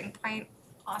starting point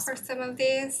for some of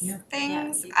these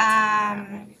things. So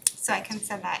I can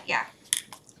send that, I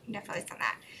can definitely send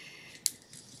that.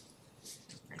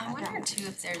 I wonder too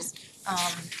if there's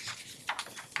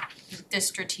the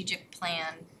strategic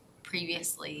plan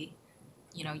previously,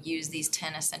 used these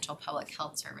 10 essential public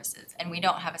health services, and we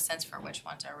don't have a sense for which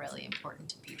ones are really important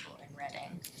to people in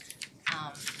Reading.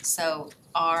 So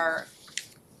are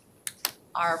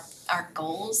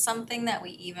goals something that we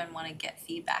even want to get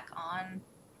feedback on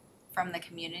from the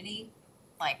community?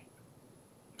 Like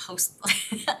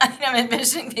I'm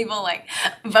envisioning people like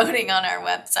voting on our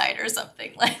website or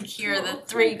something, like here are the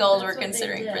 3 goals we're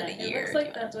considering for the year. It looks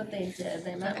like that's what they did.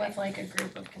 They met with like a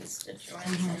group of constituents, I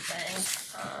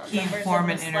think. Key Members of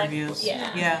informant the select- interviews.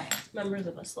 Yeah. Members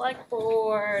of the select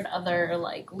board, other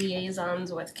like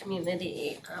liaisons with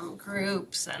community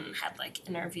groups, and had like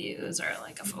interviews or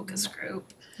like a focus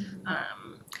group to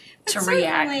But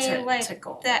react certainly, like, to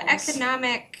goals. The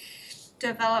economic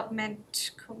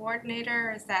development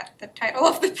coordinator, is that the title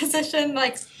of the position?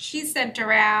 Like, she sent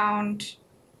around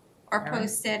or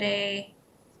posted a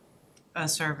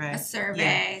survey.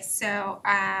 So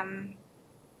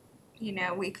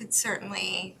we could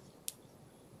certainly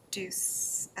do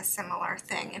a similar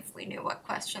thing if we knew what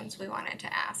questions we wanted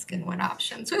to ask and what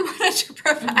options we wanted to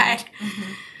provide.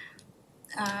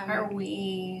 Are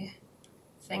we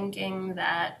thinking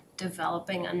that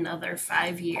developing another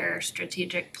 5-year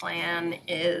strategic plan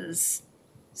is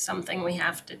something we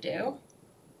have to do?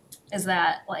 Is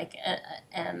that like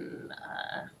an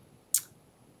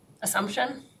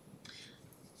assumption?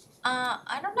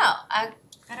 I don't know. I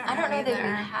don't know that we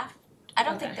either. have. I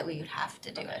don't think that we would have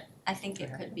to do it. I think it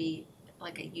could be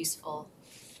like a useful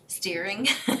steering.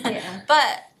 Yeah.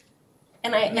 But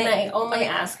And I only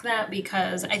ask that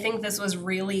because I think this was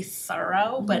really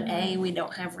thorough, but we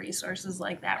don't have resources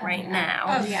like that right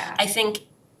now. Oh, yeah. I think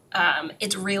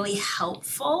it's really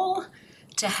helpful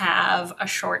to have a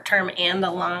short-term and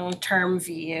a long-term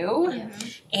view.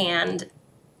 And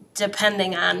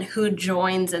depending on who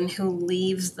joins and who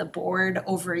leaves the board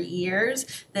over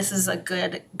years, this is a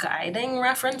good guiding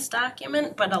reference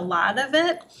document, but a lot of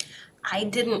it,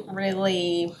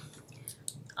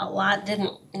 a lot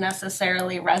didn't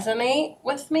necessarily resonate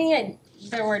with me.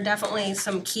 There were definitely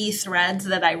some key threads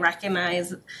that I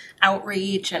recognize,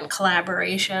 outreach and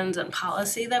collaborations and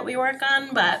policy that we work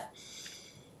on, but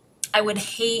I would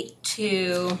hate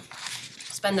to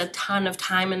spend a ton of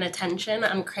time and attention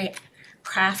on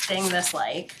crafting this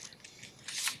like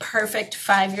perfect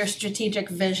 5-year strategic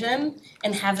vision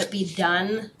and have it be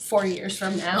done 4 years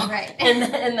from now. Right. And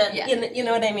then you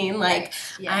know what I mean? Like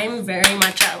I'm very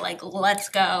much a like, let's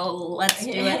go, let's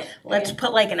do it. Let's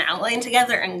put like an outline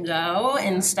together and go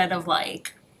instead of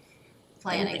like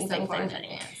planning so far in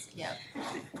advance. Yep.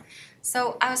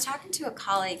 So I was talking to a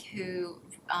colleague who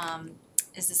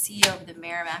is the CEO of the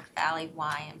Merrimack Valley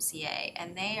YMCA,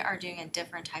 and they are doing a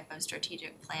different type of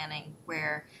strategic planning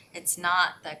where it's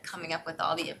not the coming up with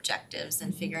all the objectives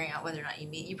and figuring out whether or not you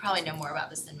meet. You probably know more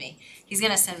about this than me. He's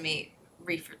gonna send me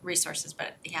resources,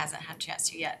 but he hasn't had a chance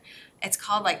to yet. It's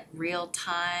called like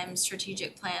real-time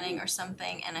strategic planning or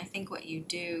something, and I think what you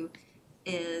do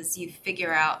is you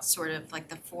figure out sort of like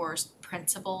the 4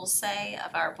 principles, say,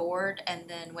 of our board, and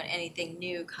then when anything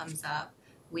new comes up,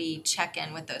 we check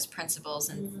in with those principles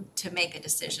and to make a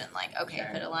decision like, okay,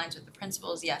 if it aligns with the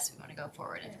principles, yes, we want to go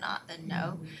forward. If not, then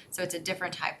no. So it's a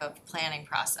different type of planning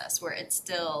process where it's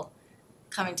still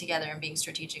coming together and being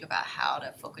strategic about how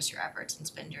to focus your efforts and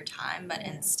spend your time, but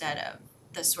instead of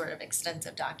the sort of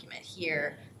extensive document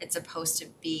here, it's supposed to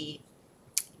be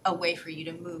a way for you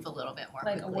to move a little bit more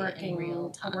Like quickly in real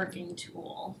time. a working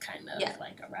tool, kind of, Yeah.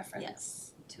 like a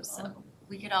reference tool. So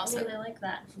we could I also, mean, I like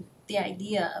that, the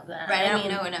idea of that. right, I don't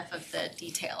mean, know enough of the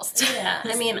details to Yeah,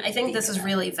 I mean, I think this is about.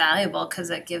 really valuable because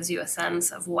it gives you a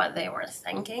sense of what they were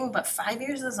thinking, but 5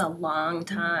 years is a long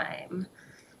time.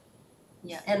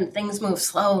 Yeah. And things move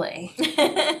slowly.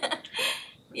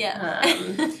 Yeah.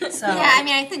 So Yeah, I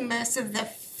mean, I think most of the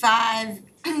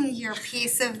 5-year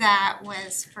piece of that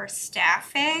was for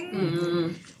staffing,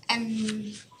 mm,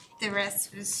 and the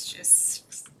rest was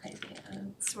just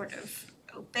idea. sort of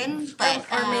open, but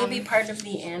Or maybe part of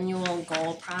the annual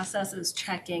goal process is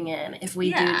checking in. If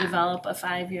we do Yeah. develop a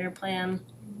 5-year plan,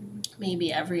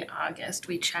 maybe every August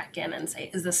we check in and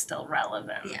say, is this still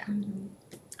relevant? Yeah. I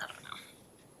don't know.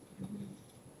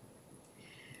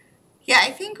 Yeah,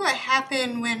 I think what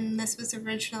happened when this was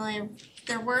originally,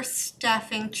 there were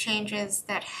staffing changes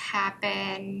that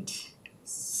happened.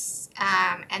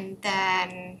 And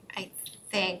then I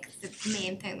think the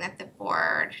main thing that the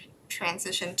board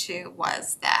transitioned to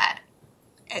was that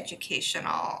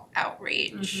educational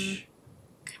outreach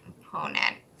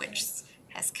component, which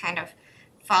has kind of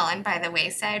fallen by the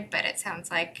wayside, but it sounds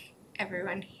like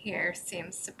everyone here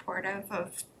seems supportive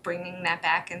of bringing that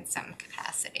back in some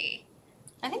capacity.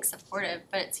 I think supportive,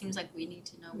 but it seems like we need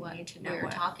to know what need to know we're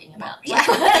what- talking about. yeah.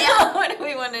 Yeah, what do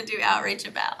we wanna do outreach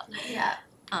about? Yeah.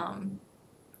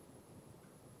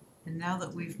 And now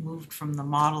that we've moved from the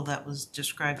model that was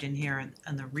described in here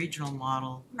and the regional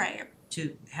model Right.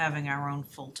 to having our own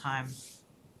full-time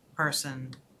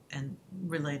person and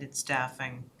related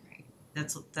staffing, Right.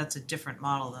 that's a different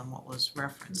model than what was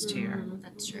referenced here,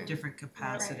 That's true. different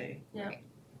capacity. Right.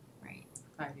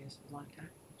 5 years is a long time.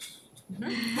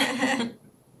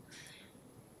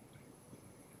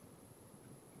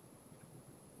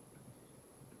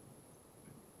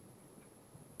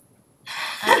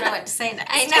 I don't know what to say next.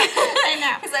 I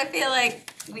know. Cause I feel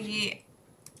like we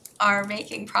are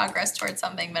making progress towards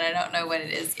something, but I don't know what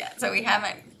it is yet. So we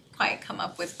haven't quite come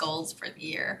up with goals for the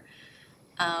year.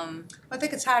 I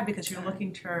think it's hard because you're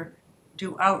looking to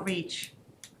do outreach,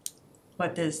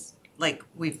 but there's, like,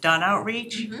 we've done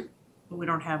outreach, Mhm. but we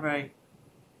don't have a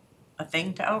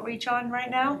thing to outreach on right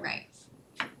now. Right,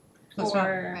 So it's not-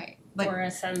 right, Like- Or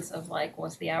a sense of like,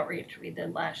 was the outreach we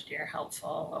did last year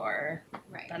helpful or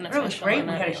right. beneficial It was great, in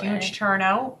we had a any way? huge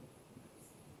turnout.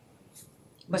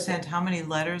 We sent how many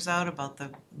letters out about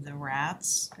the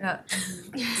rats? Yeah.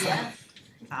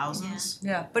 Thousands?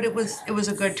 Yeah, but it was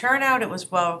a good turnout, it was,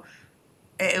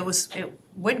 it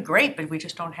went great, but we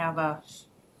just don't have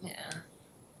Yeah.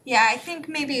 Yeah, I think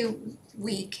maybe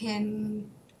we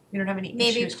can we don't have any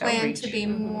maybe issues to plan outreach. to be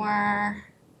more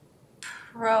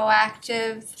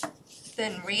proactive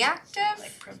than reactive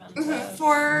Like preventive.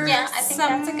 for Yeah, I think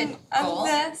some that's a good goal. of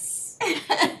this.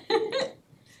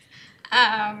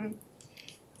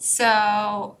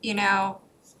 So, you know,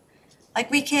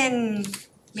 like we can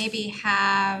maybe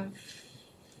have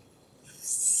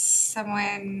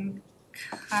someone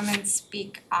come and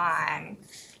speak on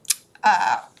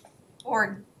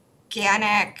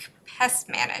organic pest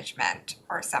management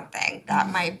or something that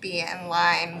might be in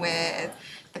line with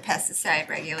the pesticide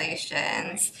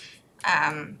regulations,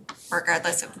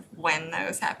 regardless of when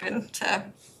those happen to.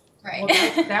 Right.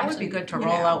 Well, that would be good to You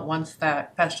roll know. out once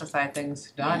that pesticide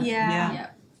thing's done. Yeah.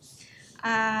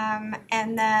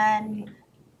 And then,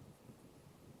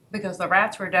 Because the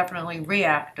rats were definitely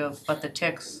reactive, but the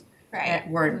ticks right,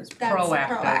 were that's proactive.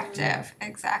 proactive,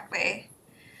 exactly.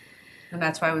 And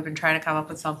that's why we've been trying to come up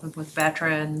with something with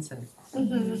veterans and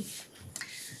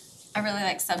I really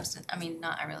like substance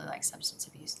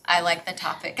abuse. I like the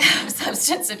topic of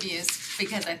substance abuse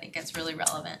because I think it's really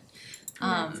relevant.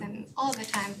 It's an all the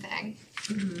time thing.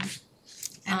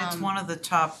 And it's one of the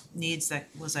top needs that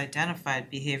was identified,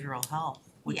 behavioral health,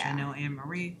 which I Yeah. know Anne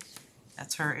Marie,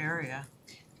 that's her area.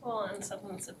 Well, and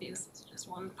substance abuse is just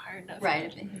one part of Right,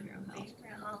 of behavioral health.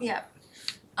 behavioral health. Yep.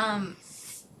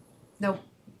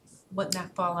 wouldn't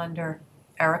that fall under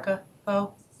Erica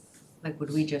though? Like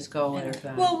would we just go with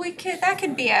Well, that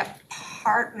could be a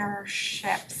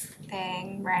partnerships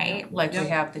thing, right? like we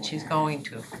have that she's going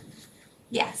to?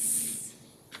 Yes.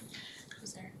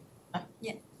 Who's there?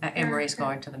 Anne Marie's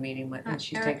going to the meeting with, and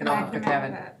she's taking Erica, over for I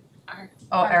Kevin. remember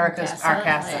Oh, Erica's Arcasa.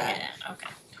 Arcasa. Yeah, okay.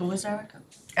 Who is Erica?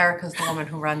 Erica's the woman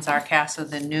who runs Arcasa,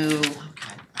 the new,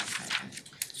 Okay.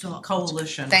 So,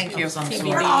 Coalition Thank you. of some that. sort.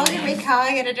 We're all gonna be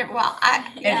calling it a different,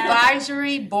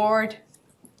 advisory board,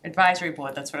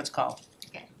 that's what it's called.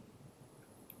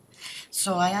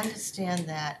 so I understand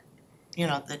that, you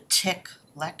know, the tick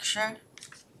lecture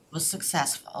was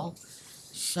successful.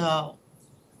 So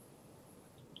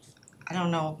I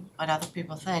don't know what other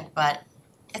people think, but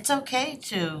it's okay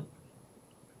to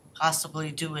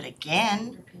possibly do it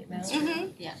again Repeat that.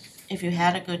 Mm-hmm. if you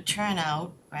had a good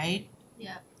turnout, right?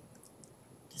 Yeah.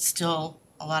 There's still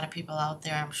a lot of people out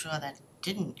there, I'm sure, that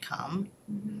didn't come.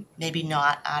 Mhm. Maybe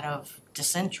not out of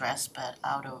disinterest, but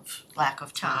out of lack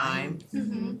of time.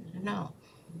 Mm-hmm. I don't know.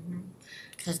 Mhm.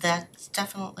 Because that's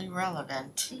definitely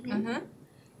relevant. Mm-hmm.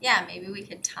 Yeah, maybe we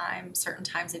could time certain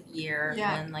times of year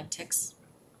Yeah. when like ticks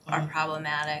are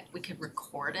problematic. We could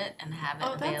record it and have it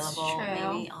Oh, that's available true.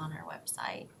 maybe on our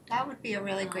website. That would be a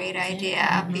really great Yeah.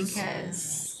 idea Mhm.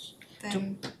 because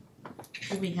then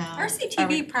Do we have?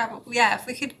 RCTV probably, yeah, if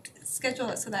we could schedule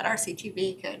it so that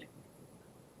RCTV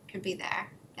could be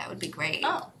there, that would be great.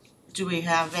 Oh, Do we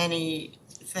have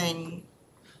anything,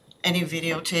 any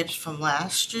videotapes from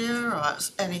last year or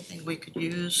anything we could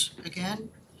use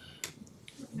again?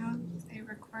 No, they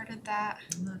recorded that.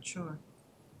 I'm not sure.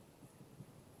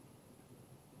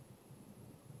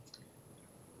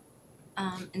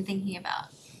 and thinking about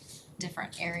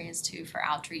different areas too for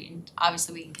outreach, and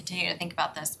obviously we can continue to think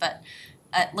about this, but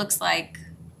it looks like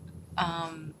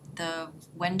the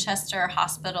Winchester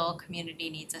Hospital Community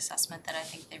Needs Assessment that I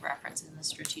think they referenced in the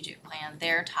strategic plan,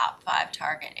 their top 5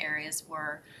 target areas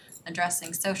were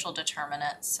addressing social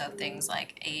determinants, so things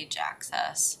like age,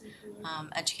 access,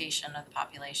 education of the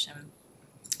population,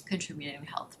 contributing to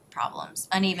health problems,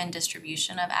 uneven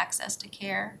distribution of access to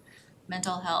care,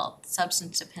 mental health,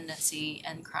 substance dependency,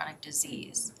 and chronic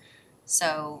disease.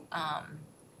 So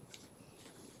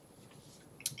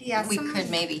Yeah, we could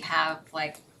maybe have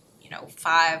like,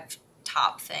 5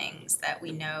 top things that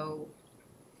we know,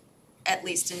 at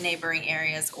least in neighboring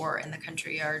areas or in the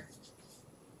country, are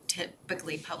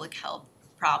typically public health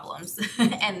problems.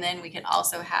 And then we could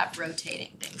also have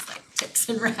rotating things like ticks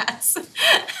and rats.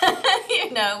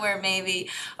 Where maybe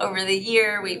over the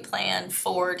year we plan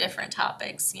 4 different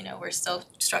topics. We're still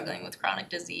struggling with chronic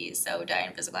disease, so diet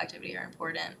and physical activity are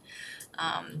important.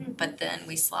 But then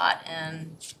we slot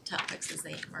in topics as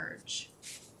they emerge.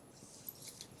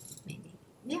 Maybe.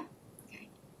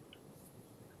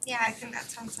 Yeah, I think that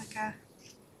sounds like a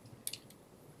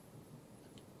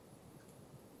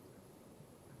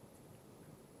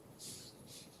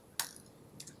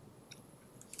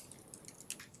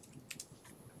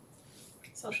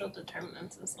Social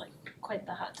determinants is like quite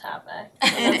the hot topic. It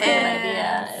So that's a good is.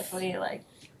 idea if we like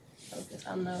focus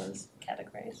on those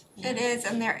categories. It is,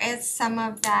 and there is some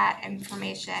of that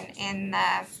information in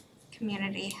the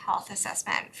community health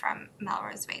assessment from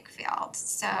Melrose Wakefield.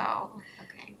 So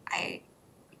Okay.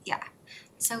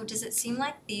 So does it seem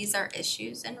like these are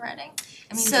issues in Reading?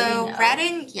 I mean, do we so know?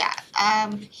 Reading, yeah,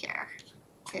 here.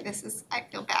 Okay, this is, I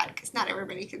feel bad because not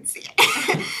everybody can see it.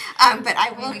 But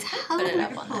I will We could tell put it you.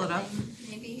 up on pull that it up. thing,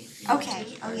 maybe.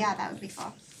 Okay, oh yeah, that would be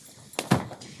cool.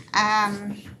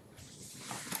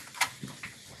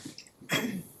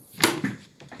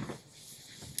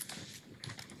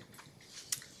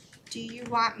 Do you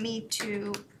want me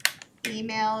to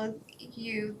email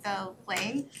you the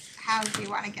link? How do you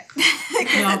wanna get,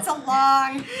 because it's a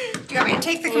long, do you want me to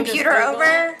take the Can you just computer Google over?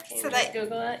 it? Can you So just that,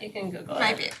 Google it? You can Google it.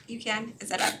 might be, you can,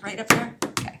 is it up, right up there?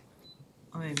 Okay.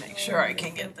 Let me make sure I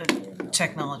can get the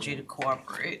technology to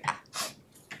cooperate.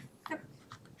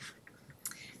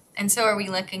 And so are we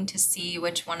looking to see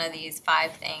which one of these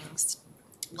 5 things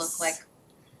look like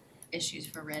issues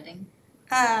for Reading?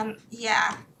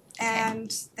 Yeah, and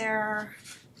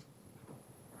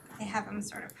they have them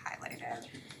sort of highlighted.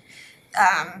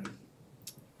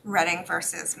 Reading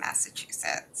versus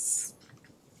Massachusetts,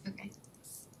 Okay.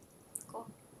 Cool.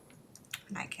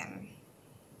 and I can,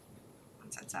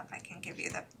 once it's up, I can give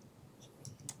you the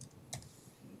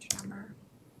page number.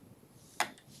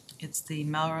 It's the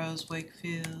Melrose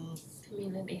Wakefield.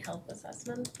 Community health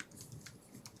assessment.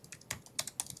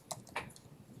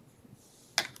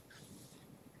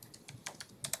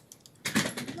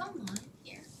 Are you online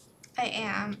here? I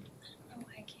am, Oh,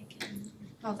 I can't get in.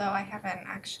 although I haven't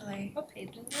actually, What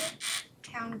page is it?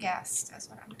 town guest is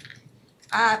what I'm.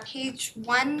 Page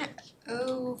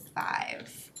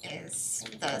 105 is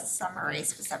the summary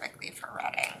specifically for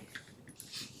Reading.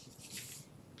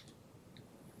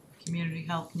 Community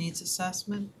health needs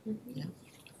assessment. Yep.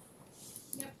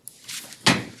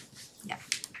 Yeah.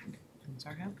 Things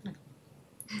are happening.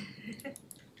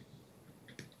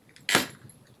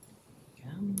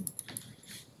 Come.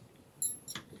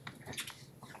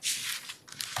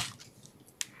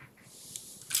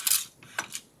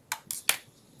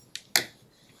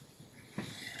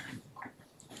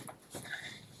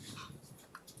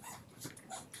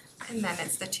 And then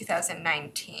it's the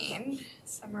 2019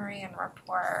 summary and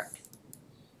report.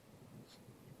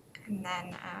 And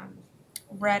then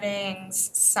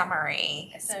Reading's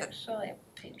summary. It's actually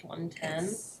page 110.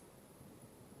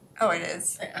 Oh, it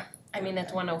is. Yeah. I mean,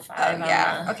 it's 105 Oh, on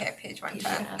yeah, the okay, page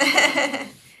 110.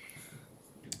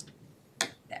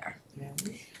 There.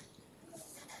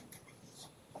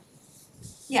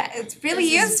 Yeah, it's really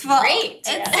This is useful. great. It's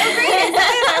so Yeah. great, isn't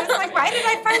it? I was like, why did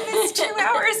I find this 2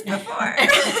 hours before?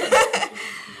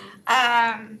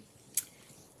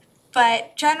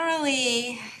 But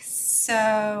generally,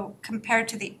 so compared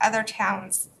to the other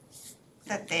towns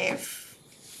that they've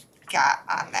got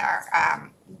on there,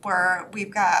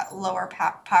 we've got lower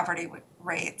poverty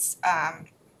rates,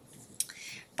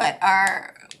 but I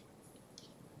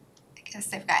guess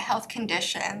they've got health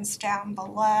conditions down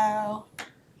below.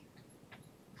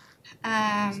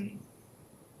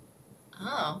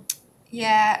 Oh,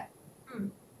 Yeah,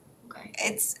 okay.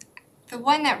 it's, the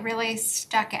one that really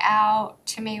stuck out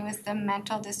to me was the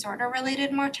mental disorder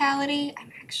related mortality.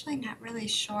 I'm actually not really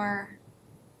sure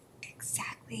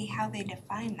exactly how they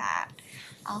define that.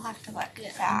 I'll have to look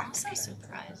I'm back. also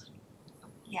surprised.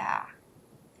 Yeah.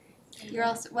 You're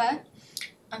also, what?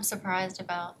 I'm surprised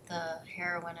about the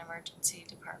heroin emergency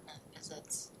department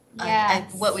visits.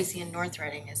 Yes. What we see in North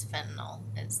Reading is fentanyl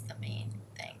is the main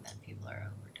thing that people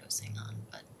are overdosing on,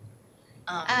 but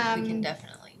we can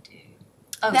definitely do.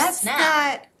 Oh, That's SNAP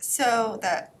not, so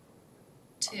the,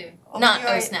 too. Not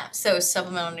opioid- SNAP. So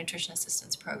Supplemental Nutrition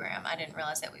Assistance Program. I didn't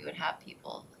realize that we would have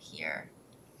people here.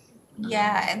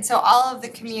 yeah, and so all of the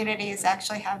communities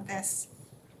actually have this,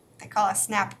 they call a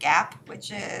SNAP gap,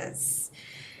 which is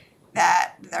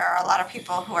that there are a lot of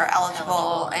people who are eligible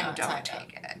Eligible and and not don't signed up.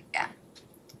 take it, yeah.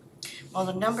 Well,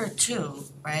 the number 2,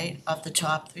 right, of the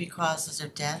top 3 causes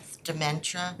of death,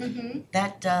 dementia, Mm-hmm.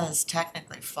 that does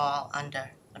technically fall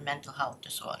under a mental health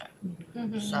disorder.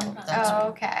 So that's, Oh,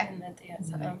 okay. in the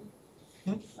DSM.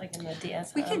 Hmm? Like in the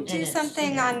DSM. We could It do is,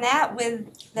 something yeah. on that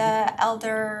with the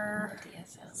elder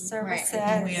DSM. services.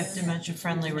 And we have dementia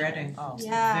friendly Reading,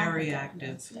 Yeah. very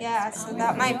active, Yeah, so Oh,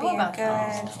 that I might didn't be know a about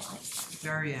good those.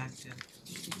 very active.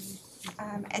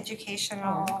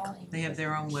 Educational. They have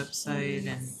their own website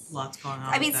and lots going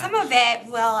on I mean, with some that. of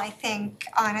it will, I think,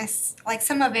 like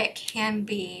some of it can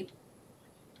be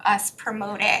us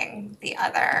promoting the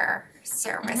other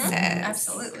services.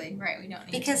 Absolutely, right, we don't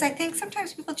need to. Because I think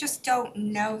sometimes people just don't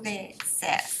know they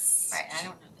exist. Right, I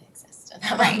don't know they exist and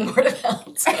I'm Right. on Board of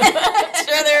Health. So I'm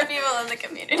sure there are people in the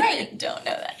community who don't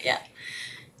know that, yeah.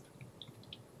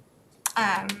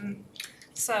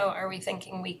 So are we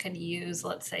thinking we could use,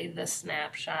 let's say, this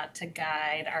snapshot to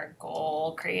guide our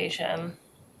goal creation?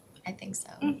 I think so.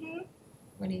 Mhm.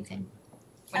 What do you think?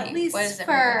 At What does least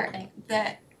everyone for think?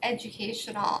 the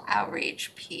educational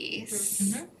outreach piece.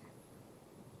 Mhm.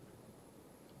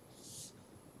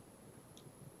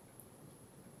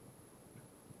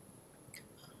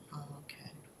 oh,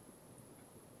 okay.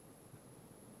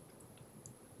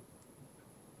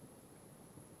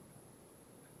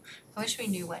 I wish we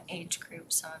knew what age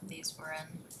group some of these were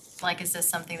in. Like, is this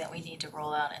something that we need to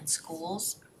roll out in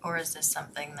schools, or is this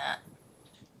something that,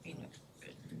 you know,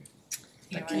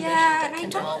 what I mean? Yeah, and I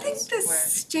don't Adults think the where-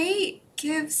 state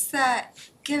gives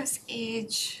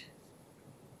age.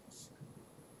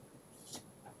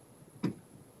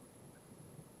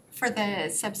 For the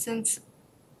substance,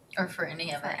 Or for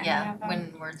any of For it, any yeah, of them.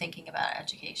 when we're thinking about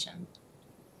education.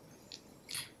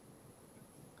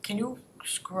 Can you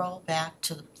scroll back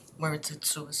to where it said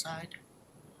suicide?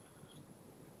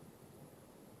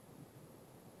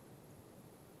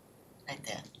 Right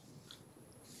there.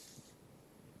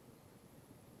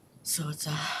 So it's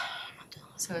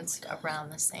So it's around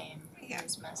the same Yeah.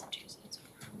 as Massachusetts.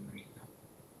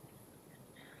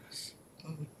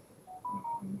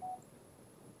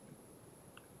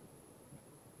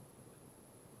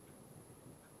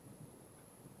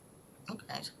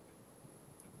 okay.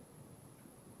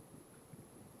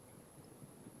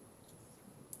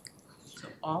 So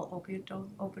all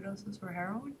overdoses were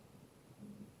heroin?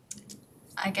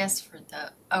 I guess for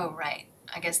the, oh, right,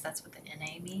 I guess that's what the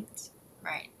NA means,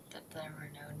 right, that there were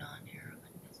no non-heroin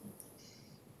visits.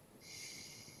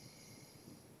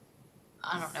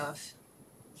 I don't know if,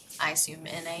 I assume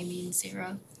NA means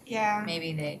 0, yeah.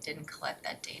 maybe they didn't collect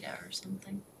that data or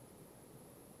something.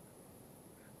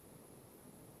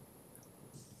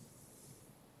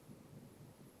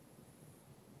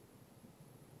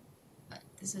 But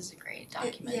this is a great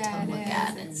document Yeah, to look it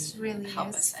at is. and It's really help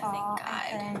us, useful, I think,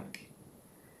 guide. think.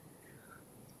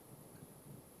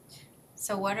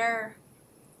 So what are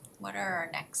our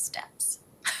next steps?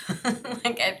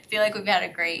 Like, I feel like we've had a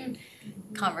great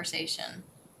conversation.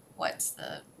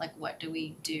 What do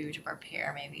we do to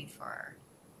prepare maybe for,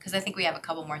 because I think we have a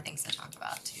couple more things to talk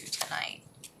about too tonight.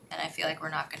 And I feel like we're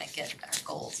not gonna get our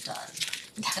goals done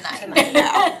tonight.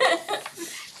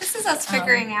 This is us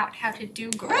figuring out how to do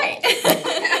goals.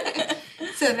 Right.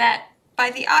 So that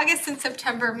by the August and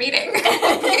September meeting,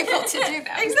 we'll be able to do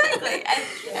that.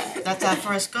 Exactly. That's our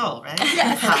first goal, right?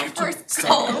 Yeah, How our to first set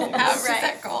goal, goals. how to Right.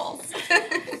 set goals.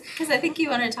 Because I think you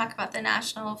want to talk about the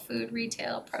National Food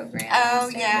Retail Program Oh,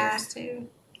 yeah. standards too.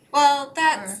 Well,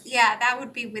 that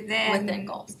would be Within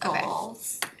goals. Okay.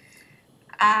 Goals.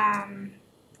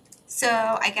 So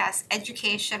I guess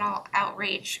educational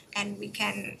outreach, and we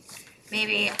can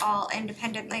maybe all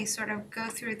independently sort of go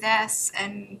through this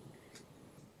and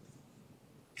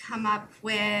come up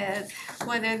with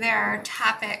whether there are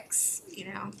topics,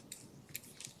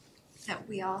 that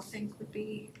we all think would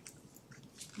be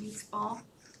useful.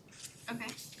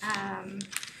 Okay. And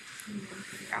then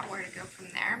figure out where to go from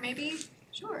there, maybe.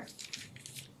 Sure.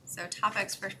 So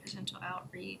topics for potential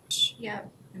outreach,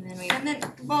 Yep. and then we. And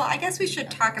then, well, I guess we should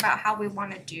talk about how we would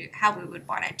want to do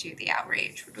the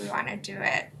outreach. Would we want to do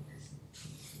it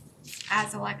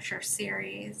as a lecture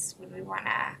series? Would we want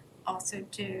to also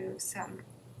do some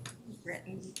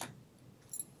written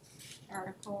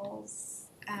articles?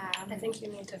 I think you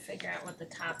need to figure out what the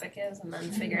topic is and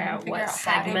then figure Mhm. out Figure what out how to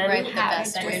segment write the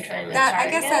best that you're way trying to that, target.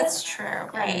 I guess that's true,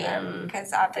 And right? then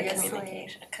Because the obviously,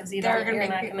 communication, cause they're you're gonna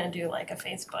not make gonna do like a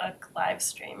Facebook live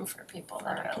stream for people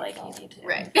that are like easy to.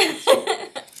 Right.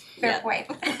 fair point.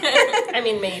 I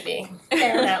mean, maybe.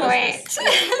 Fair That was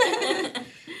point.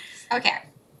 Okay.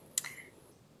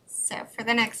 So for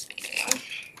the next meeting,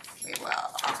 we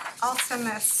will, I'll send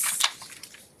this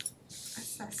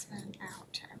assessment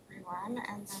out to everyone,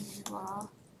 and then we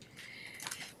will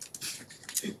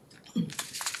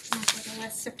come up with a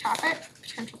list of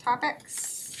potential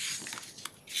topics.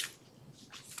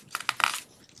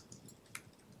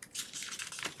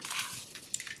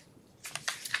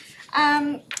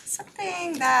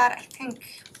 Something that I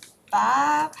think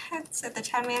Bob had said, the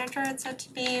town manager had said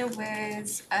to me,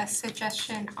 was a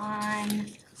suggestion on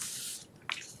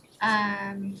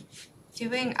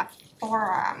doing a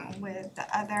forum with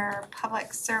the other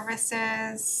public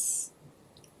services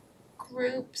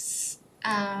groups,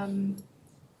 that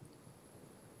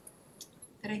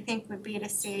I think would be to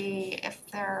see if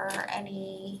there are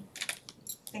any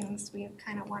things we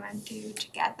kind of wanna do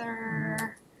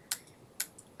together.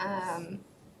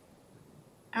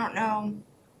 I don't know.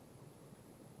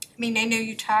 I mean, I know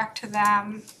you talk to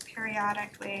them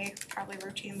periodically, probably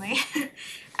routinely.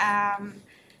 I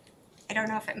don't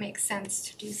know if it makes sense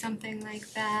to do something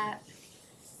like that.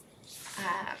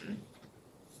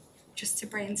 Just to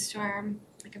brainstorm,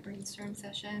 like a brainstorm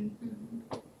session.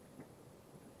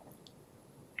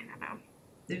 I don't know.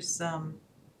 There's a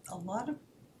lot of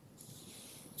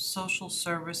social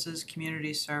services,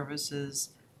 community services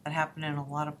that happen in a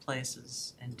lot of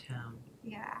places in town.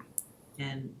 Yeah.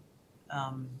 And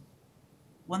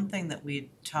one thing that we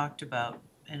talked about,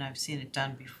 and I've seen it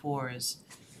done before, is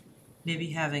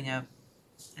maybe having a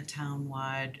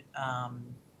town-wide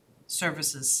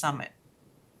services summit.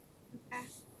 Okay.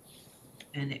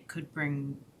 And it could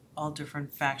bring all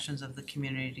different factions of the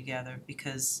community together,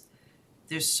 because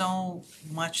there's so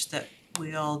much that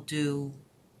we all do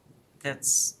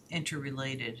that's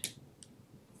interrelated.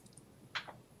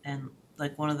 And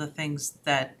like one of the things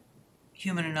that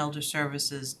Human and Elder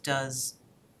Services does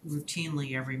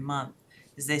routinely every month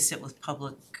is they sit with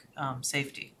public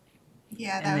safety.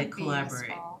 Yeah, And that they would be collaborate.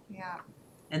 useful, yeah.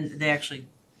 And they actually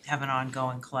have an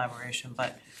ongoing collaboration,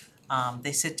 but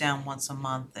they sit down once a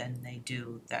month and they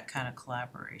do that kind of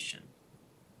collaboration.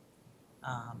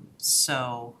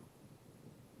 So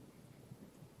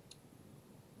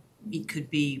it could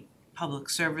be public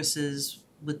services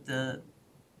with the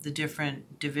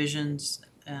different divisions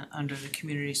under the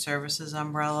community services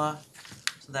umbrella.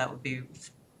 So that would be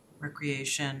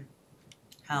recreation,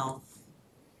 health,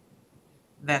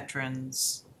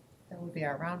 veterans. That would be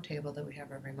our roundtable that we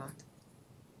have every month.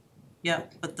 Yeah,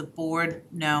 but the board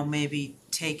now may be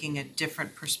taking a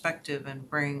different perspective and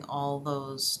bring all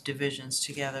those divisions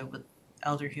together with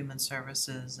elder human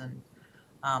services and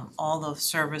all the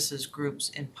services groups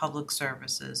in public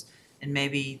services. And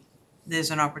maybe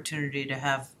there's an opportunity to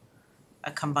have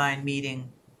a combined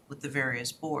meeting with the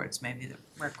various boards, maybe the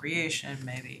recreation,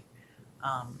 maybe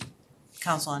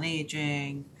council on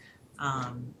aging,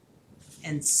 and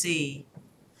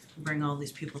bring all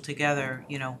these people together,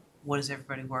 what is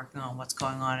everybody working on, what's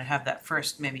going on, and have that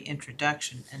first maybe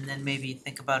introduction, and then maybe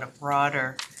think about a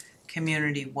broader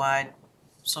community-wide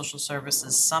social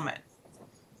services summit.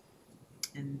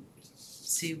 And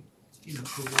see,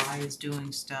 who Y is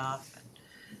doing stuff,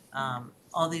 and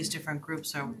all these different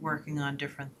groups are working on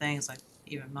different things, like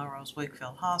even Melrose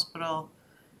Wakefield Hospital.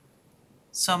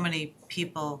 So many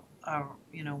people are,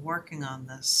 you know, working on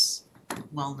this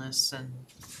wellness and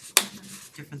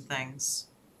different things.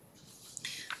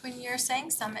 When you're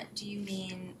saying summit, do you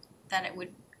mean that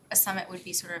a summit would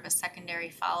be sort of a secondary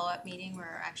follow-up meeting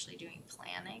where we're actually doing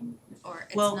planning? Or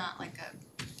it's Well- not like a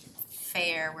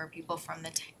fair where people from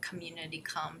the community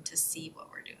come to see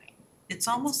what we're doing? It's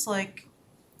almost like,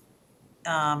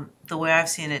 the way I've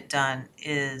seen it done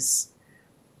is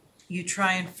you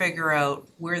try and figure out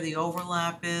where the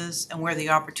overlap is and where the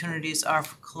opportunities are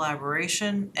for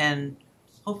collaboration, and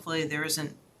hopefully there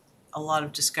isn't a lot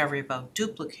of discovery about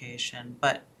duplication,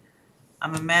 but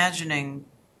I'm imagining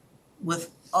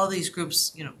with all these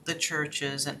groups, you know, the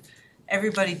churches and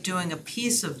everybody doing a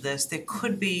piece of this, there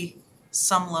could be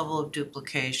some level of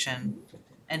duplication.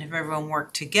 And if everyone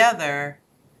worked together,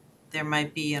 there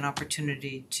might be an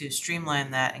opportunity to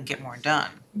streamline that and get more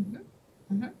done.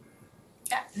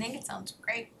 Yeah, I think it sounds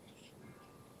great.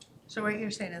 So what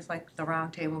you're saying is like the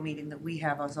roundtable meeting that we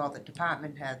have as all the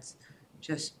department heads,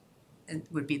 just, it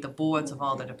would be the boards of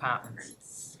all the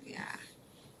departments.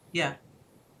 Yeah.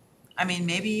 I mean,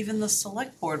 maybe even the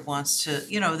select board wants to,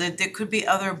 you know, there could be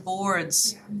other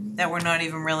boards that we're not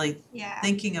even really Yeah.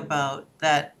 thinking about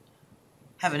that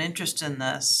have an interest in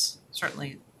this,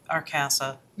 certainly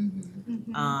RCASA,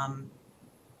 Mhm.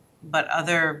 but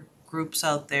other groups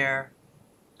out there,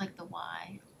 Like the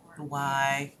why or. the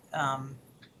Y,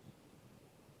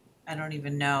 I don't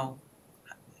even know.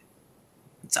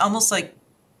 It's almost like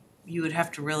you would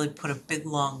have to really put a big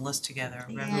long list together of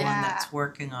everyone Yeah. that's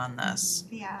working on this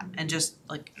Yeah. and just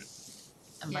like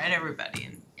invite Yeah. everybody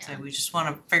and say, Yeah. we just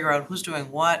wanna figure out who's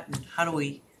doing what and how do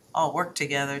we all work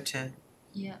together to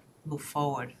Yeah, move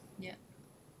forward.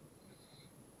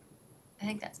 I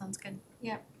think that sounds good.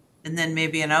 And then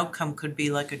maybe an outcome could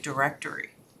be like a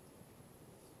directory.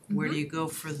 Where do you go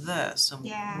for this and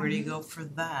Yeah. where do you go for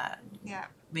that? Yeah.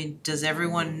 I mean, does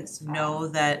everyone know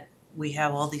that we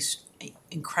have all these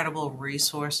incredible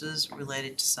resources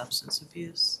related to substance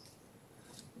abuse?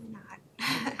 Not.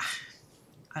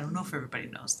 I don't know if everybody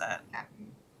knows that. Yeah.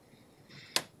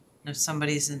 And if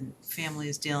somebody's in family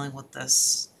is dealing with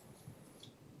this,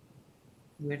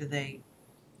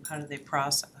 how do they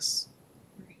process?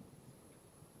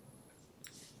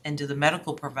 And do the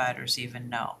medical providers even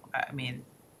know? I mean,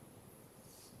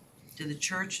 do the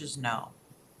churches know?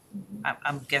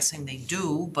 I'm guessing they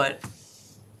do, but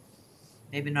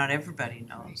maybe not everybody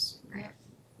knows. Right.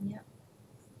 Yep.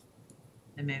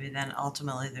 And maybe then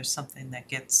ultimately there's something that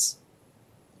gets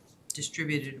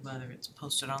distributed, whether it's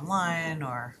posted online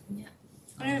or.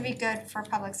 And it would be good for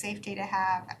public safety to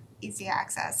have easy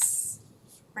access,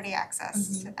 ready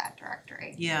access to that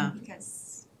directory. Yeah,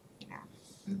 Because, you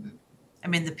know. I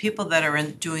mean, the people that are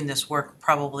doing this work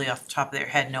probably off the top of their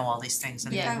head know all these things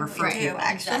and they Yeah, refer we do, people.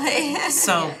 actually.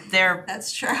 So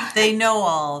That's true. they know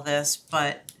all of this,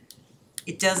 but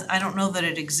I don't know that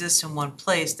it exists in one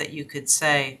place that you could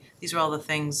say, these are all the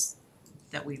things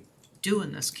that we do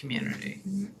in this community.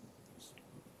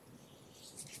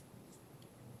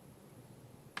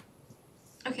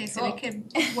 Okay, so we could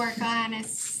work on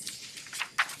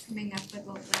coming up with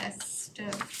a list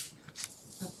of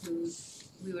Who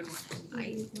we would want to who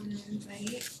invite. we wanna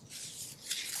invite.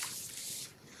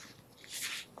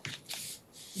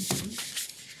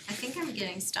 I think I'm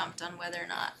getting stumped on whether or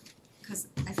not, cause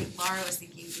I think Laura was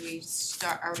thinking,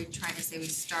 are we trying to say we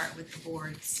start with the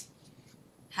boards?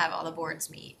 Have all the boards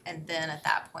meet, and then at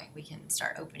that point, we can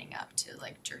start opening up to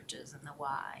like churches and the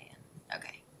Y and,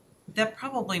 okay. That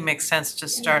probably makes sense to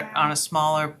start Yeah. on a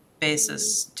smaller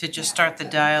basis, to just Yeah. start the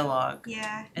dialogue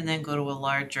Yeah, and then go to a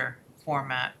larger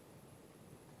format.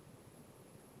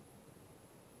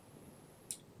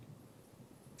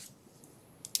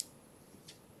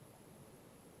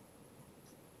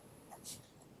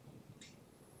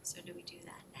 So do we do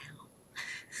that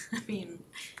now? I mean,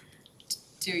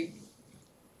 do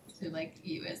like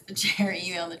you as the chair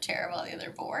email the chair of all the other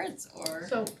boards, or?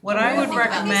 so. What I would think about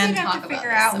I recommend, guess we'd have Talk to about figure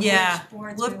this out some- Yeah, which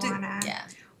boards look we to- wanna. Yeah,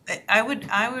 I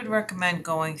would recommend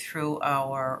going through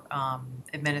our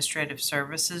administrative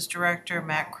services director,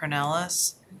 Matt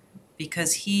Cornelis,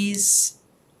 because he's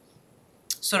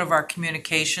sort of our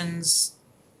communications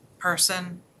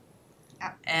person.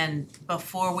 Yeah. And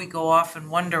before we go off in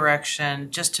one direction,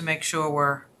 just to make sure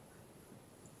we're,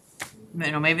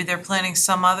 you know, maybe they're planning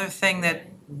some other thing that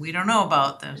we don't know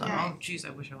about, then it's like, oh Right. geez, I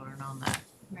wish I would have known that.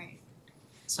 right.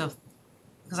 So,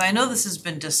 because I know this has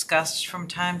been discussed from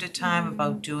time to time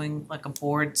about doing like a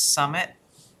board summit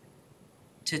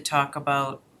to talk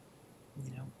about,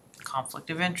 you know, conflict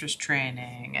of interest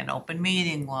training and open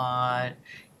meeting law,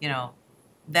 you know,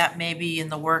 that may be in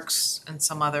the works in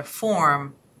some other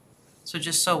form. So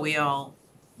just so we all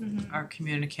are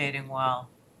communicating well,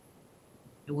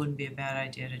 it wouldn't be a bad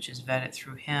idea to just vet it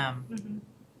through him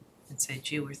and say,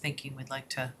 gee, we're thinking we'd like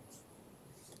to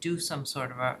do some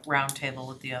sort of a roundtable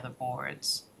with the other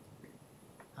boards.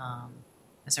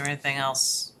 Is there anything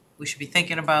else we should be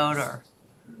thinking about, or?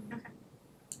 That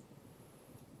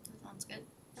sounds good.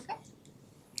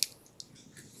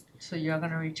 So you're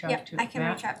gonna reach out to Yep, I can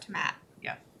Matt? reach out to Matt.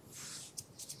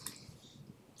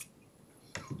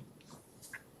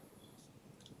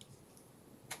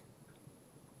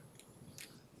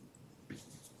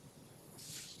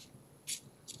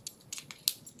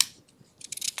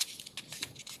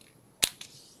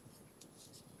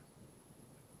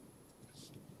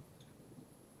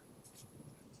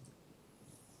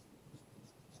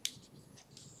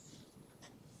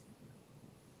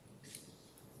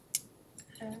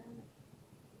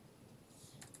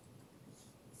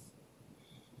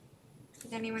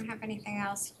 Did anyone have anything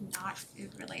else not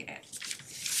food related?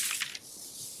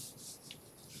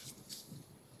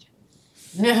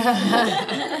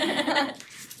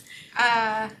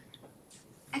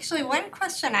 Actually, one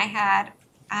question I had,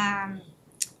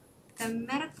 the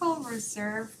Medical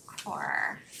Reserve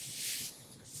Corps.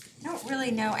 I don't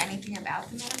really know anything about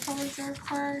the Medical Reserve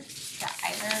Corps. Do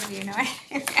either of you know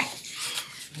anything? Okay.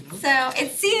 So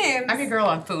it seems. I'm a girl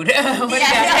on food.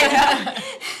 Yeah,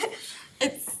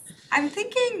 I'm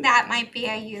thinking that might be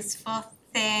a useful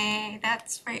thing.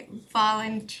 That's right,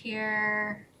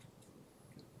 volunteer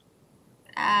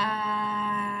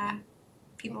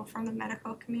people from the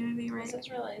medical community, right? This is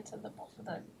related to the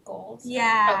goals.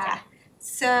 Yeah. Okay.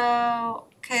 So,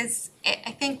 because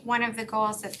I think one of the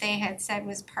goals that they had said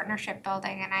was partnership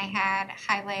building, and I had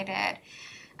highlighted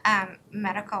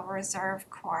Medical Reserve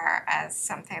Corps as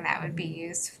something that would be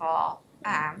useful,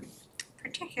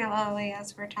 particularly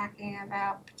as we're talking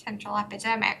about potential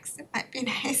epidemics. It might be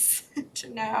nice to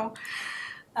know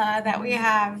that we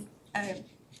have a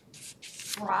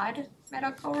broad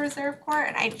Medical Reserve Corps,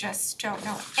 and I just don't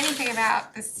know anything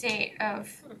about the state of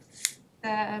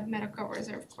the Medical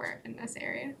Reserve Corps in this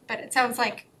area. But it sounds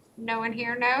like no one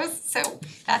here knows, so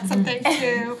that's something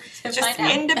to just find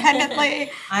out.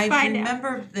 independently I find out.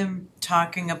 remember them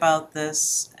talking about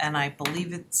this, and I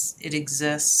believe it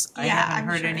exists. I Yeah, haven't I'm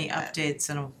heard sure any it does. updates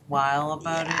in a while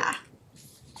about it. Yeah.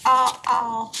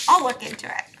 I'll look into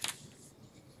it.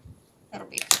 It'll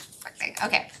be a quick thing.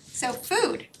 Okay, so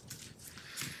food.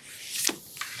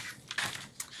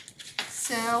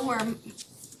 So we're,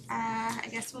 I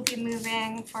guess we'll be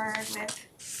moving forward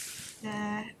with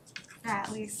the, or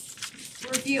at least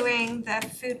reviewing the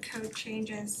food code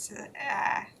changes to,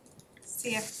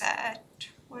 see if the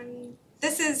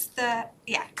the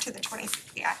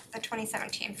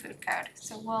 2017 food code.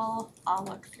 So I'll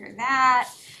look through that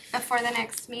before the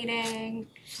next meeting.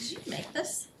 Did you make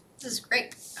this? This is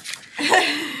great.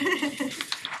 I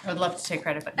would love to take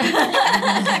credit, but.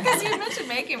 Because you mentioned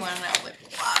making one and I was like,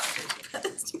 wow, did you put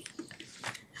this together?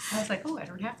 I was like, oh, I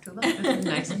don't have to, look, this is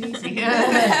nice and easy.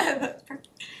 That's perfect.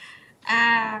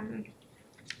 And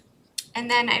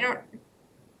then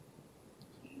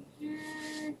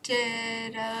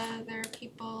did other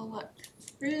people look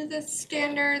through the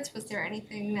standards? Was there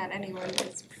anything that any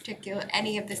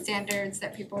of the standards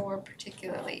that people were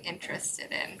particularly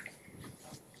interested in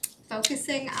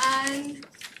focusing on?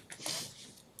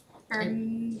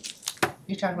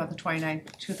 You talking about the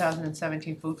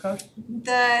 2017 food code?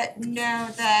 The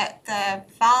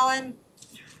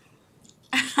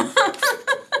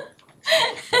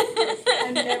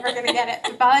I'm never gonna get it.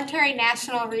 The Voluntary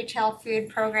National Retail Food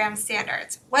Program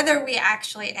Standards, whether we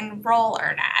actually enroll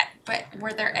or not, but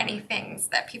were there any things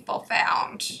that people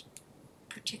found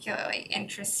particularly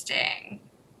interesting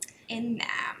in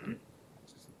them?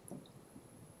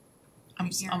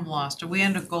 I'm lost. Are we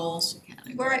under goals?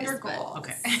 We're under But- goals.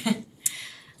 Okay.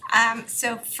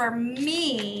 So for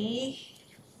me,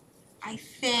 I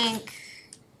think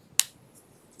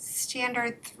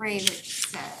standard 3, which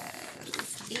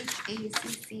says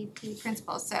HACCP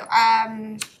principles. So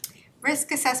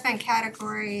risk assessment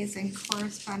categories and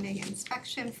corresponding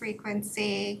inspection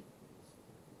frequency.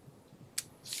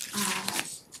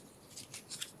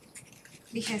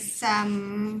 Because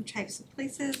some types of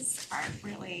places aren't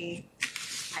really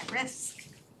high risk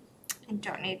and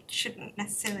shouldn't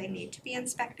necessarily need to be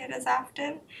inspected as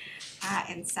often.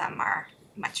 And some are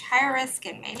much higher risk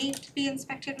and may need to be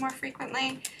inspected more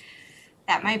frequently.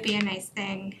 That might be a nice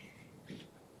thing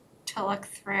to look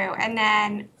through. And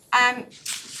then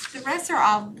the rest are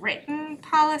all written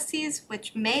policies,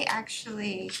 which may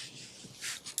actually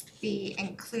be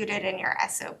included in your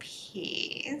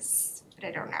SOPs. but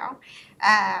I don't know.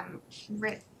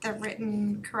 The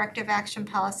written corrective action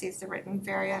policies, the written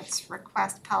variance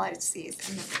request policies,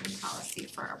 and the written policy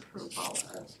for approval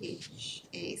of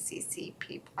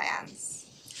HACCP plans.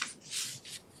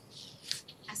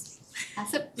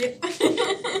 Yep. Here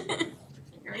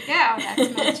we go,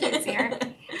 that's much easier.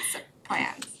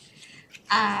 Plans.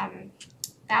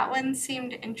 That one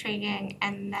seemed intriguing,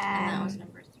 and then And that was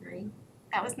number 3.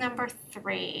 that was number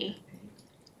 3.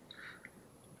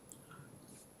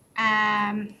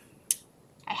 I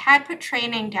had put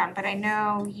training down, but I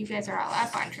know you guys are all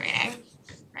up on training,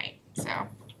 right? So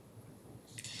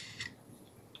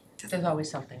There's always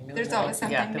something new. there's always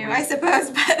Yeah, something that new, we- I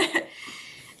suppose, but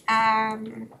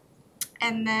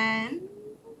and then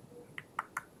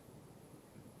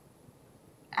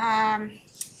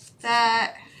the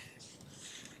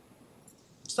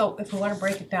So if we wanna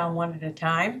break it down one at a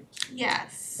time,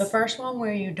 yes. the first one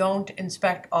where you don't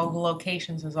inspect all the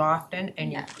locations as often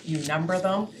and Yeah. you number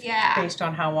them Yeah, based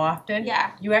on how often,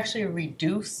 yeah, you actually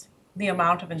reduce the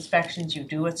amount of inspections you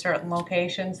do at certain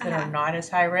locations that are Uh-huh. not as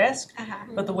high risk.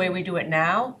 But the way we do it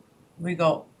now, we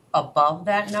go above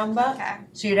that number. okay,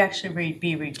 So you'd actually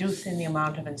be reducing the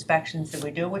amount of inspections that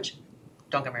we do, which,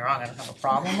 don't get me wrong, I don't have a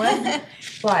problem with.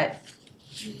 But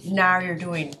now you're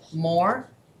doing more,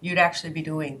 you'd actually be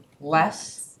doing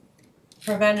less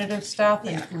preventative stuff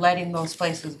and letting those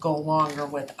places go longer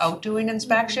without doing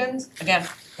inspections. Again,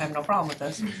 I have no problem with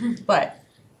this, but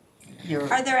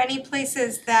you're, Are there any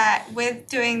places that, with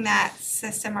doing that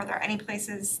system, are there any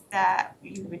places that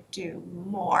you would do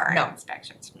more No.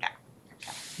 inspections? No.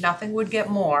 nothing would get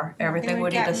more, everything would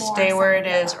would get either more, stay some where would it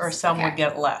get is or less. some would Okay.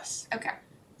 get less. Okay.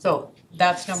 So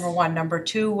that's number one. Number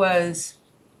 2 was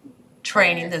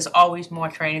training, there's always more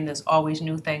training, there's always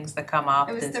new things that come up.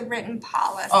 It was There's- the written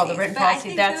policy. Oh, the written but I policy,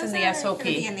 think that's in those the are SOP. gonna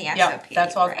be in the SOP, Yep,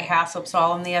 that's all, right? HACCP's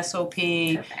all in the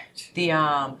SOP. Perfect. The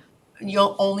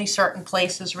you'll, only certain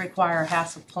places require a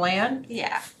HACCP plan,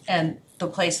 Yeah, and the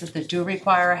places that do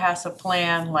require a HACCP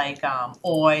plan, like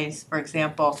Oys, for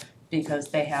example, because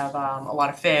they have a lot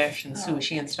of fish and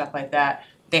sushi and stuff like that,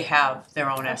 they have their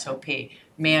own SOP.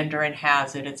 Mandarin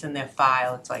has it, it's in their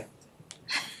file, it's like,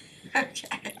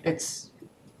 okay. it's,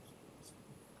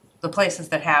 the places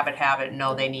that have it,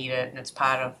 know they need it, and it's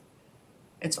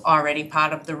it's already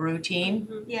part of the routine.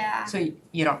 Yeah, So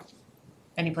you don't,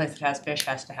 any place that has fish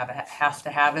has to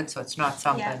have it, so it's not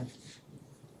something,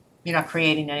 you're not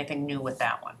creating anything new with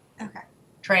that one. okay.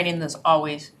 Training, there's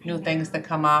always new things that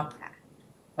come up, Okay.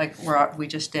 like we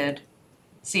just did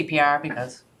CPR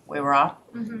because we were up,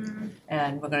 Mm-hmm.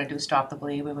 and we're gonna do Stop the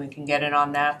Bleed when we can get in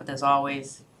on that, but there's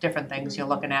always different things you're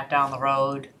looking at down the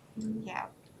road. Yeah.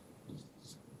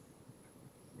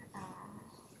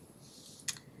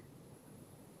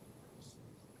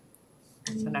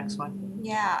 What's the next one?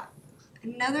 Yeah.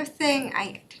 Another thing,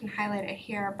 I didn't highlight it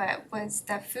here, but was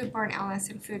the foodborne illness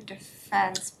and food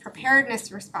defense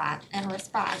preparedness response. I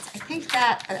think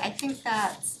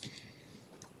that's,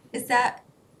 is that,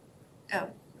 oh,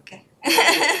 okay.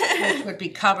 Which would be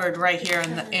covered right here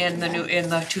in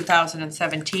the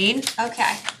 2017,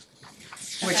 Okay,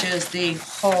 which is the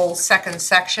whole second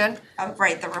section. oh,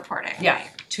 right, the reporting, Yeah,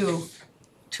 right.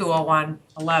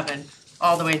 20111,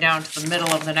 all the way down to the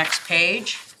middle of the next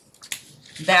page.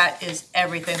 That is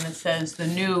everything that says the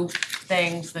new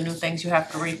things you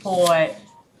have to report,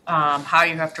 how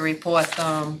you have to report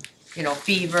them,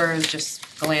 fevers,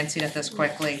 just glancing at this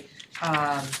quickly.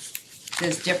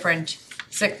 There's different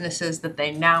sicknesses that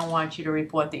they now want you to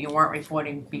report that you weren't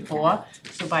reporting before.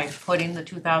 So by putting the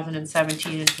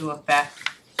 2017 into effect,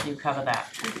 you cover that.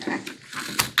 Okay.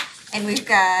 And we've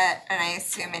got, and I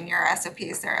assume in your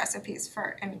SOPs, there are SOPs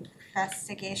for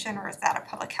investigation, or is that a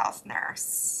public health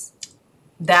nurse?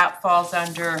 That falls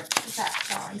under, Does that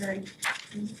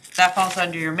fall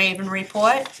under your Maven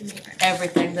report.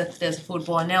 Everything that there's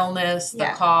foodborne illness, the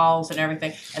Yeah. calls and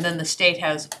everything. And then the state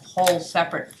has whole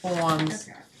separate forms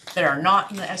Okay. that are not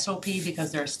in the SOP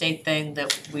because they're a state thing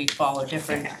that we follow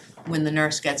different when the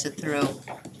nurse gets it through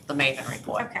the Maven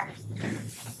report. Okay,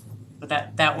 But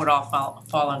that would all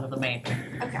fall under the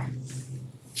Maven. okay.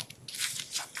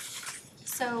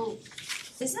 So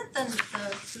isn't the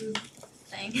food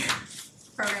thing,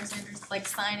 program standards, like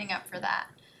signing up for that,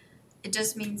 it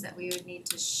just means that we would need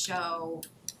to show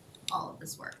all of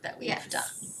this work that we've done.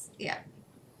 Yeah.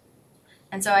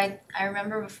 And so I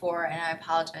remember before, and I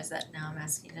apologize that now I'm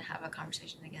asking to have a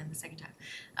conversation again the second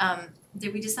time.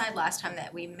 Did we decide last time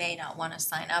that we may not wanna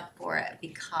sign up for it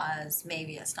because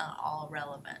maybe it's not all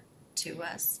relevant to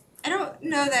us? I don't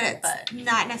know that it's But-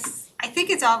 not I think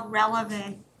it's all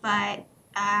relevant, but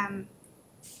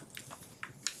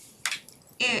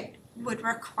it would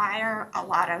require a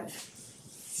lot of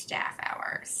staff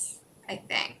hours, I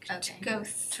think, to Okay. go To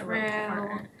through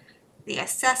report. the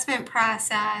assessment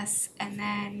process, and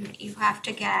then you have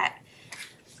to get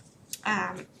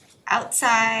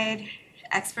outside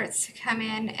experts to come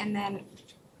in and then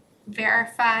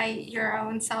verify your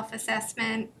own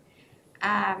self-assessment,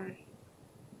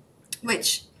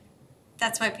 which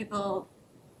that's why people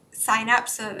sign up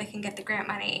so that they can get the grant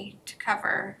money to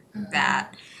cover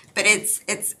that. But it's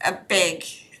a big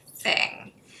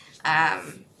thing.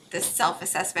 The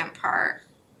self-assessment part,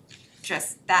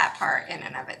 just that part in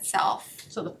and of itself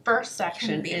So the first section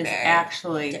can be is very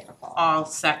actually difficult. all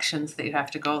sections that you have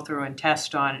to go through and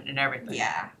test on and everything.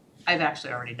 Yeah. I've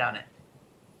actually already done it.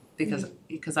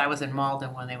 Because I was in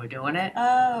Malden when they were doing it.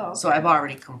 Oh. So I've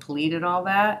already completed all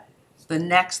that. The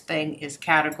next thing is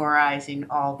categorizing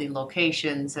all the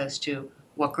locations as to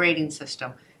what grading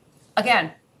system.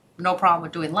 Again, no problem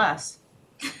with doing less.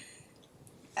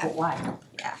 But why?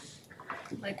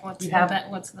 Like what's You the have-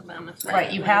 what's the benefit?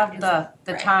 Right, you Like, have is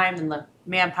the right. time and the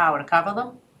manpower to cover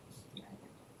them.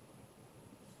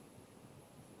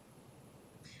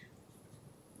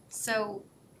 So,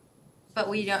 but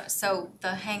we don't, so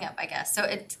the hang up, I guess, so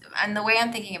it, and the way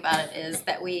I'm thinking about it is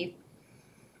that we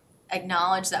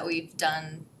acknowledge that we've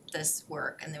done this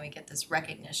work and then we get this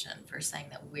recognition for saying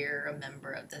that we're a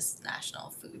member of this National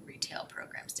Food Retail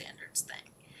Program Standards thing.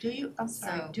 Do you, I'm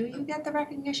sorry, So- do you get the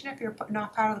recognition if you're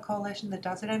not part of the coalition that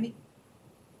does it, Amy?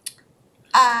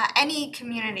 Any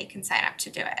community can sign up to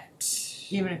do it.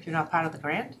 Even if you're not part of the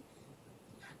grant?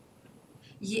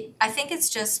 Yeah, I think it's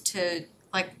just to,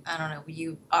 like, I don't know,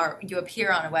 you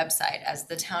appear on a website as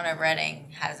the town of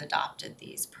Reading has adopted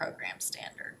these program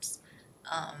standards.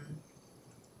 But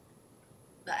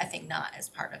I think not as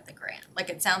part of the grant. Like,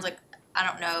 it sounds like, I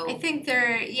don't know. I think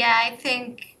I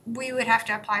think we would have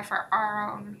to apply for our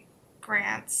own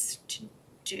grants to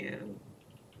do,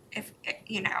 if it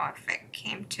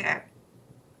came to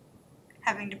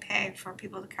having to pay for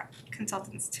people to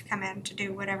consultants to come in to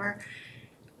do whatever,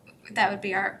 that would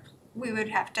be we would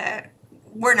have to,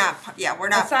 we're not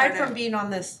Aside part from of, being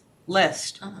on this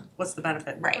list, Uh-huh. what's the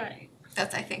benefit? right,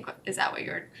 that's, I think, is that what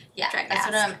you're Yeah, trying to that's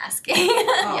what ask? I'm asking.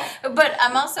 Oh. But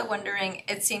I'm also wondering,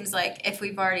 it seems like if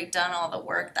we've already done all the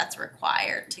work that's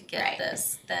required to get Right.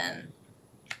 this, then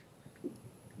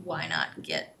why not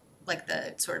get like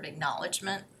the sort of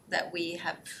acknowledgement that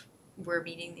we're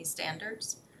meeting these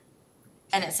standards?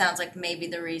 And it sounds like maybe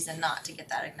the reason not to get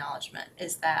that acknowledgement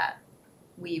is that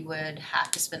we would have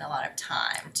to spend a lot of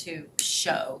time to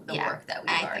show the Yeah, work that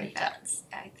we've already done.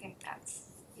 I think that's,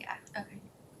 Okay.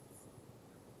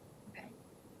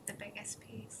 the biggest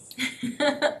piece.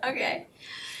 Okay.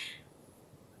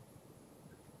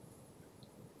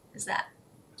 Is that,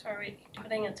 So are we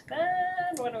putting it to bed?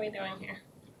 What are we doing here?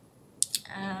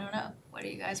 I don't know, what do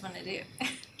you guys wanna do?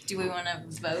 Do we wanna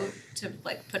vote to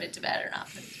like put it to bed or not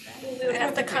put it to bed?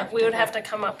 We would have to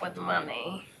come up with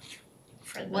money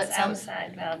for What this sounds-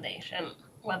 outside validation,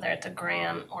 whether it's a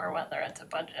grant or whether it's a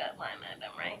budget line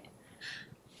item, right?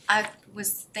 I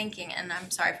was thinking, and I'm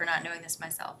sorry for not knowing this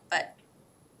myself, but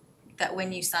that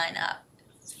when you sign up,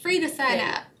 It's free to sign They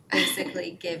up.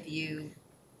 basically give you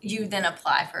then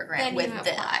apply for a grant Then with you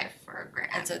them. apply for a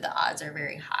grant. And so the odds are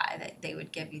very high that they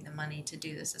would give you the money to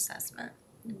do this assessment.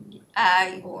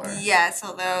 Or- Yes,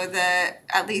 although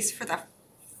at least for the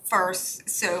first,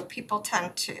 so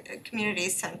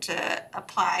communities tend to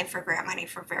apply for grant money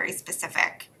for very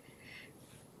specific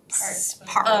Parts of the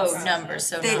parts. Oh, process. numbers,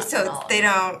 so They, not so all of they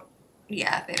them.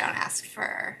 don't ask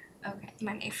for Okay.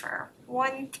 money for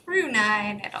 1 through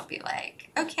 9. It'll be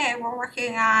like, okay, we're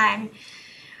working on,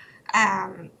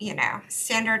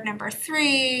 standard number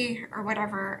 3 or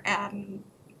whatever, and,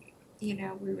 we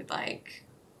would like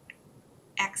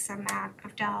X amount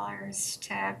of dollars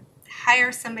to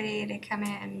hire somebody to come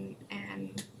in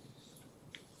and,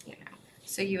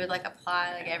 So you would like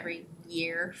apply like every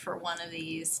year for one of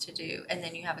these to do, and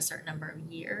then you have a certain number of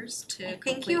years to I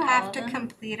complete think you all have of to them?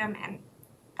 complete them in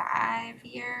 5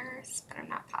 years, but I'm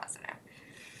not positive.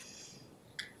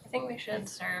 I think we should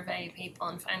survey people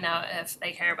and find out if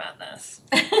they care about this.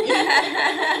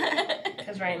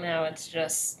 Because right now it's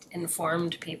just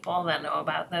informed people that know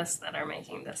about this that are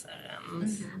making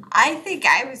decisions. I think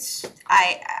I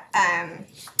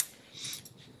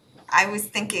was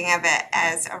thinking of it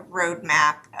as a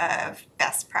roadmap of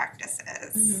best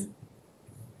practices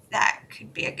that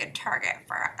could be a good target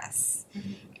for us.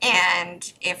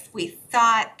 And if we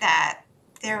thought that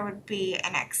there would be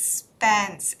an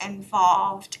expense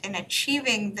involved in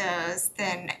achieving those,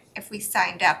 then if we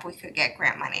signed up, we could get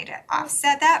grant money to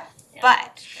offset that. Yeah,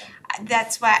 But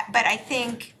that's true. but I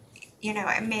think,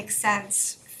 it makes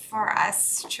sense for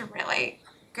us to really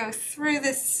go through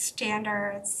the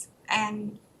standards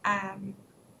and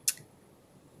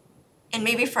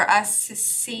maybe for us to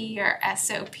see your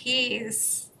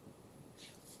SOPs,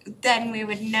 then we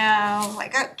would know,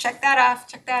 like, oh, check that off,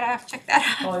 check that off, check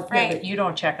that Well, off, yeah, right? but you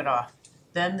don't check it off.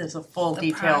 Then there's a full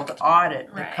The detailed prompt. audit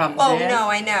that Right. comes in. Oh, no,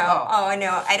 I know, Oh. oh, I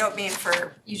know, I don't mean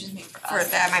for You just mean for us.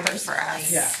 them, I mean for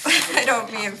us. Yeah. I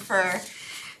don't mean for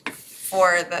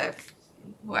the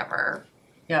whoever,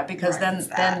 Yeah, because Runs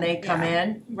then that, they come yeah.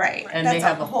 in right, and they that's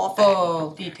have the a whole thing.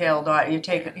 full detailed audit.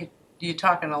 You're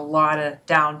talking a lot of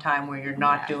downtime where you're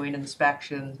not Yeah. doing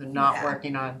inspections and not Yeah.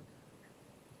 working on.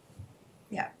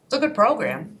 Yeah. It's a good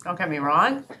program, don't get me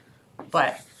wrong,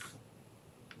 but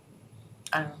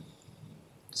I don't know.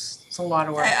 It's a lot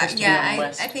of work just to be on the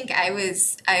list. I think I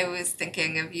was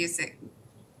thinking of using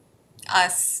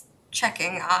us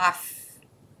checking off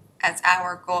as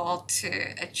our goal to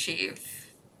achieve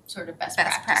Sort of best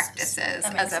best practices. practices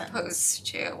That makes as sense. opposed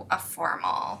to a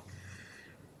formal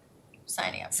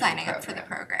Signing up for the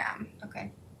program.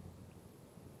 Okay.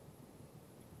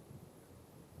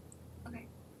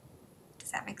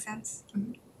 Does that make sense?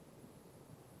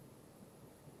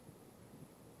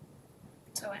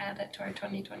 So add it to our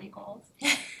 2020 goals.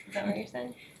 Is that what you're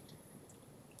saying?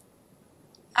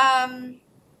 I'm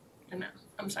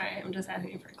sorry, I'm just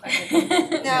asking for clarity.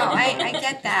 No, I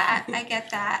get that, I get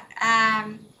that.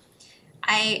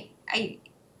 I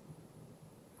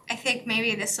think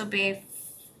maybe this will be,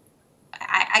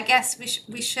 I guess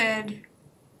we should.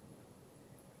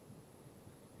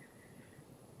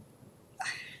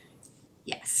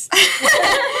 Yes.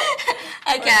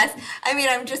 I guess, I mean,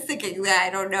 I'm just thinking that I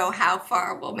don't know how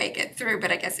far we'll make it through,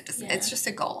 but I guess it's just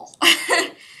a goal.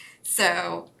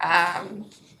 So,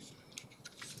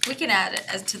 We can add it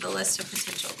as to the list of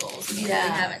potential goals, because we Yeah.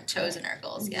 haven't chosen our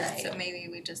goals yet, so Right. maybe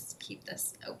we just keep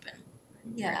this open for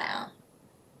yeah, now.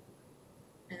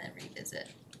 And then revisit.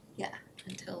 Yeah.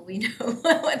 Until we know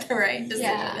what the right decision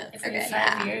Yeah. is. If we Okay.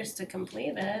 have 5 years to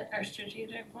complete it, our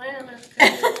strategic plan is. I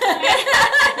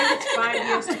think it's 5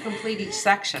 years to complete each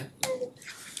section.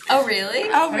 Oh, really? Oh, I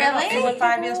don't know, really? is it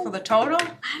 5 years for the total? I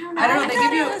don't know. I don't know, I they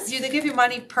thought give it was- you, do they give you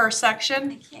money per I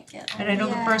section? can't get And I know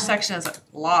the first Yeah. section is a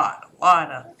lot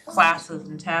of classes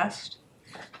and tests.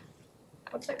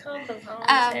 What's it called, the the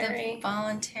voluntary?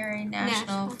 voluntary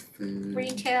national food.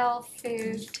 Retail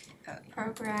food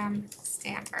program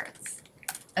standards.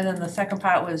 And then the second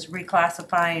part was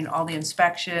reclassifying all the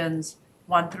inspections,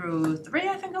 1 through 3,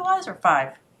 I think it was, or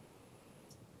 5?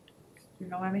 You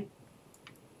know what I mean?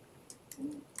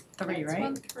 3, That's right?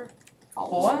 1 through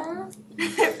 4?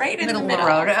 Right in Middle the of the middle.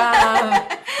 road.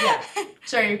 Yeah.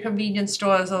 So your convenience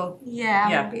stores will, Yeah,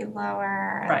 Yeah. would be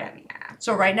lower. Right. And then, yeah.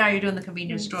 so right now you're doing the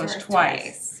convenience stores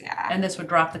twice. Yeah. And this would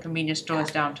drop the convenience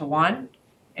stores down to 1.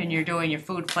 And you're doing your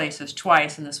food places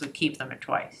twice, and this would keep them at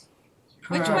twice.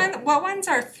 Which Per- one? What ones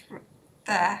are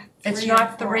the? It's 3 not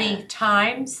and 4? 3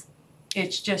 times,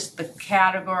 it's just the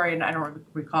category, and I don't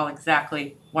recall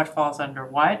exactly what falls under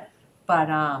what, but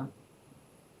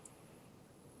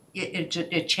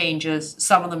it changes.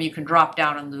 Some of them you can drop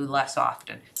down and do less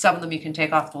often. Some of them you can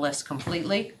take off the list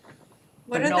completely,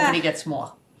 What but are nobody the gets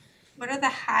more. What are the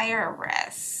higher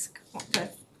risk? The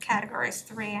categories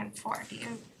 3 and 4. Do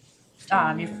you?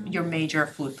 Your major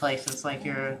food places, like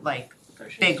your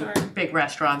Grocery store. big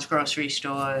restaurants, grocery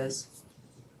stores.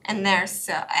 And there's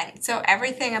so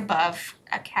everything above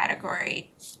a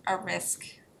category, a risk.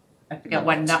 I forget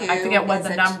what Number I forget two what is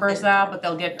the a- numbers are, but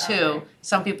they'll get 2. Okay.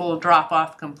 Some people will drop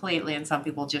off completely and some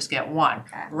people just get 1.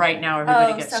 Okay. Right now,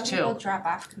 everybody gets some 2 people drop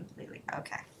off completely.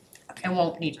 Okay. and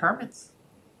won't need permits.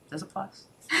 There's a plus.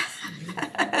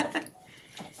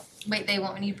 Wait, they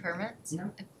won't need permits?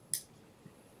 No.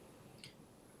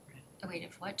 Oh, wait,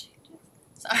 if what changes?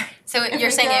 Sorry. So If you're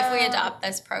we saying if we go- adopt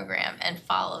this program and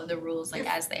follow the rules like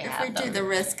as they have If we do them, the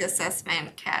risk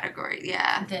assessment category,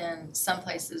 yeah. then some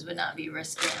places would not be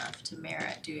risky enough to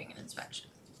merit doing an inspection.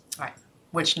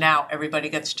 Which now everybody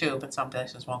gets 2, but some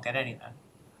places won't get any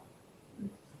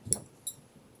then.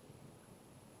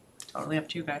 Totally up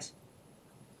to you guys.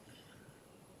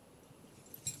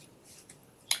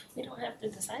 We don't have to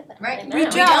decide that Right, right We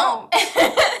now. don't.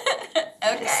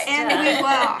 Okay. And we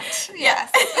won't.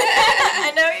 Yes.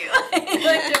 I know you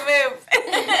like to move.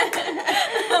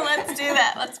 Let's do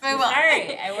that. Let's move on.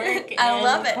 Sorry, I work I in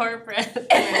love it. corporate.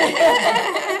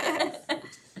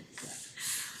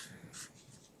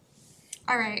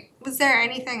 All right. Was there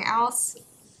anything else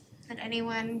that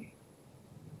anyone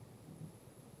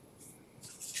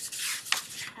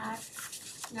had?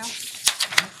 No?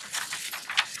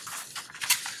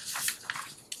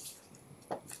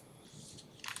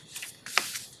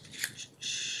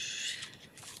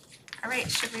 All right,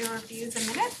 should we review the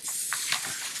minutes?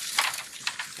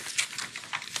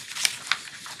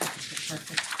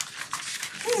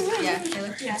 Yeah, they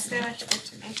look Yes, they look good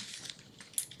to me.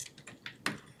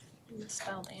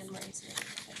 Misspelled Anne Marie's name.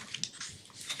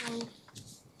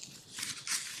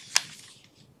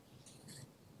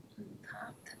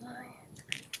 Top to mine.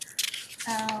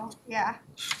 Oh, yeah.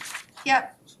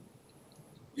 Yep.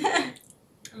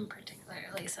 I'm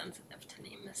particularly sensitive to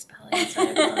name misspellings, so I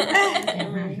apologize,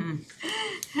 Anne Marie.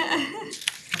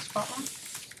 Ms. Butler?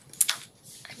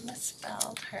 I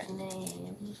misspelled her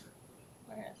name.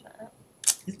 Where is that?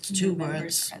 It's two members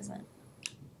words. present.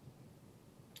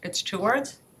 It's 2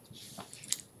 words?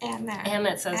 And there. And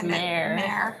it says And then mayor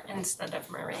mayor. instead of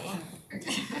Marie. Quick,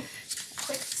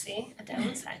 see, a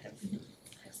downside of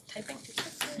I was typing too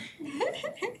quickly.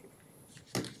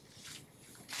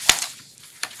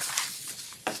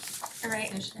 All right.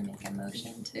 So should I make a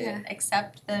motion to Yeah.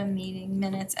 accept the meeting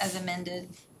minutes as amended,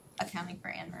 accounting for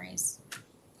Anne Marie's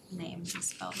name is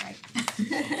spelled right?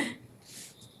 Is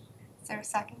there a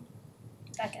second?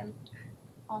 Second.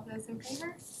 All those in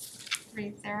favor?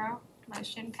 3-0,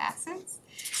 motion passes.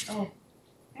 Oh,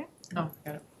 got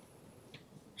it.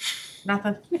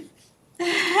 Nothing.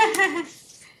 You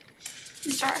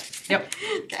sure? Yep.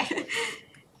 Okay.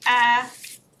 I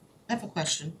have a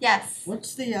question. Yes.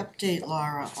 What's the update,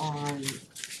 Laura, on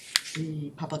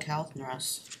the public health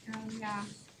nurse? Yeah.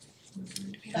 Do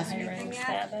we The have anything hiring yet?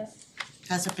 status.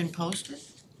 Has it been posted?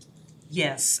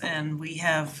 Yes, and we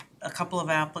have a couple of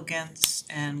applicants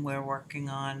and we're working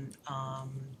on,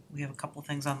 we have a couple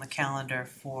things on the calendar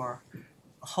for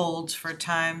holds for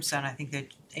times, and I think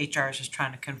that HR is just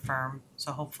trying to confirm,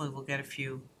 so hopefully we'll get a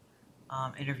few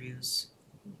interviews.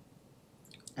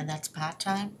 And that's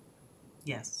part-time?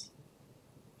 Yes.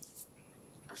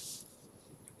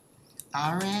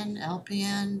 RN,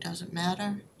 LPN, doesn't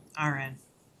matter? RN.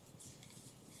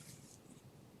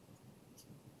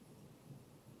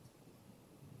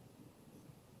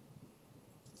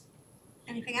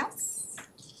 Anything else?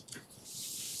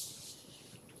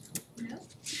 No.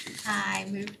 I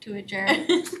move to adjourn.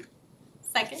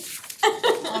 Second.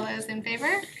 All those in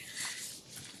favor?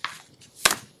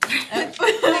 Oh, I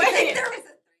think there was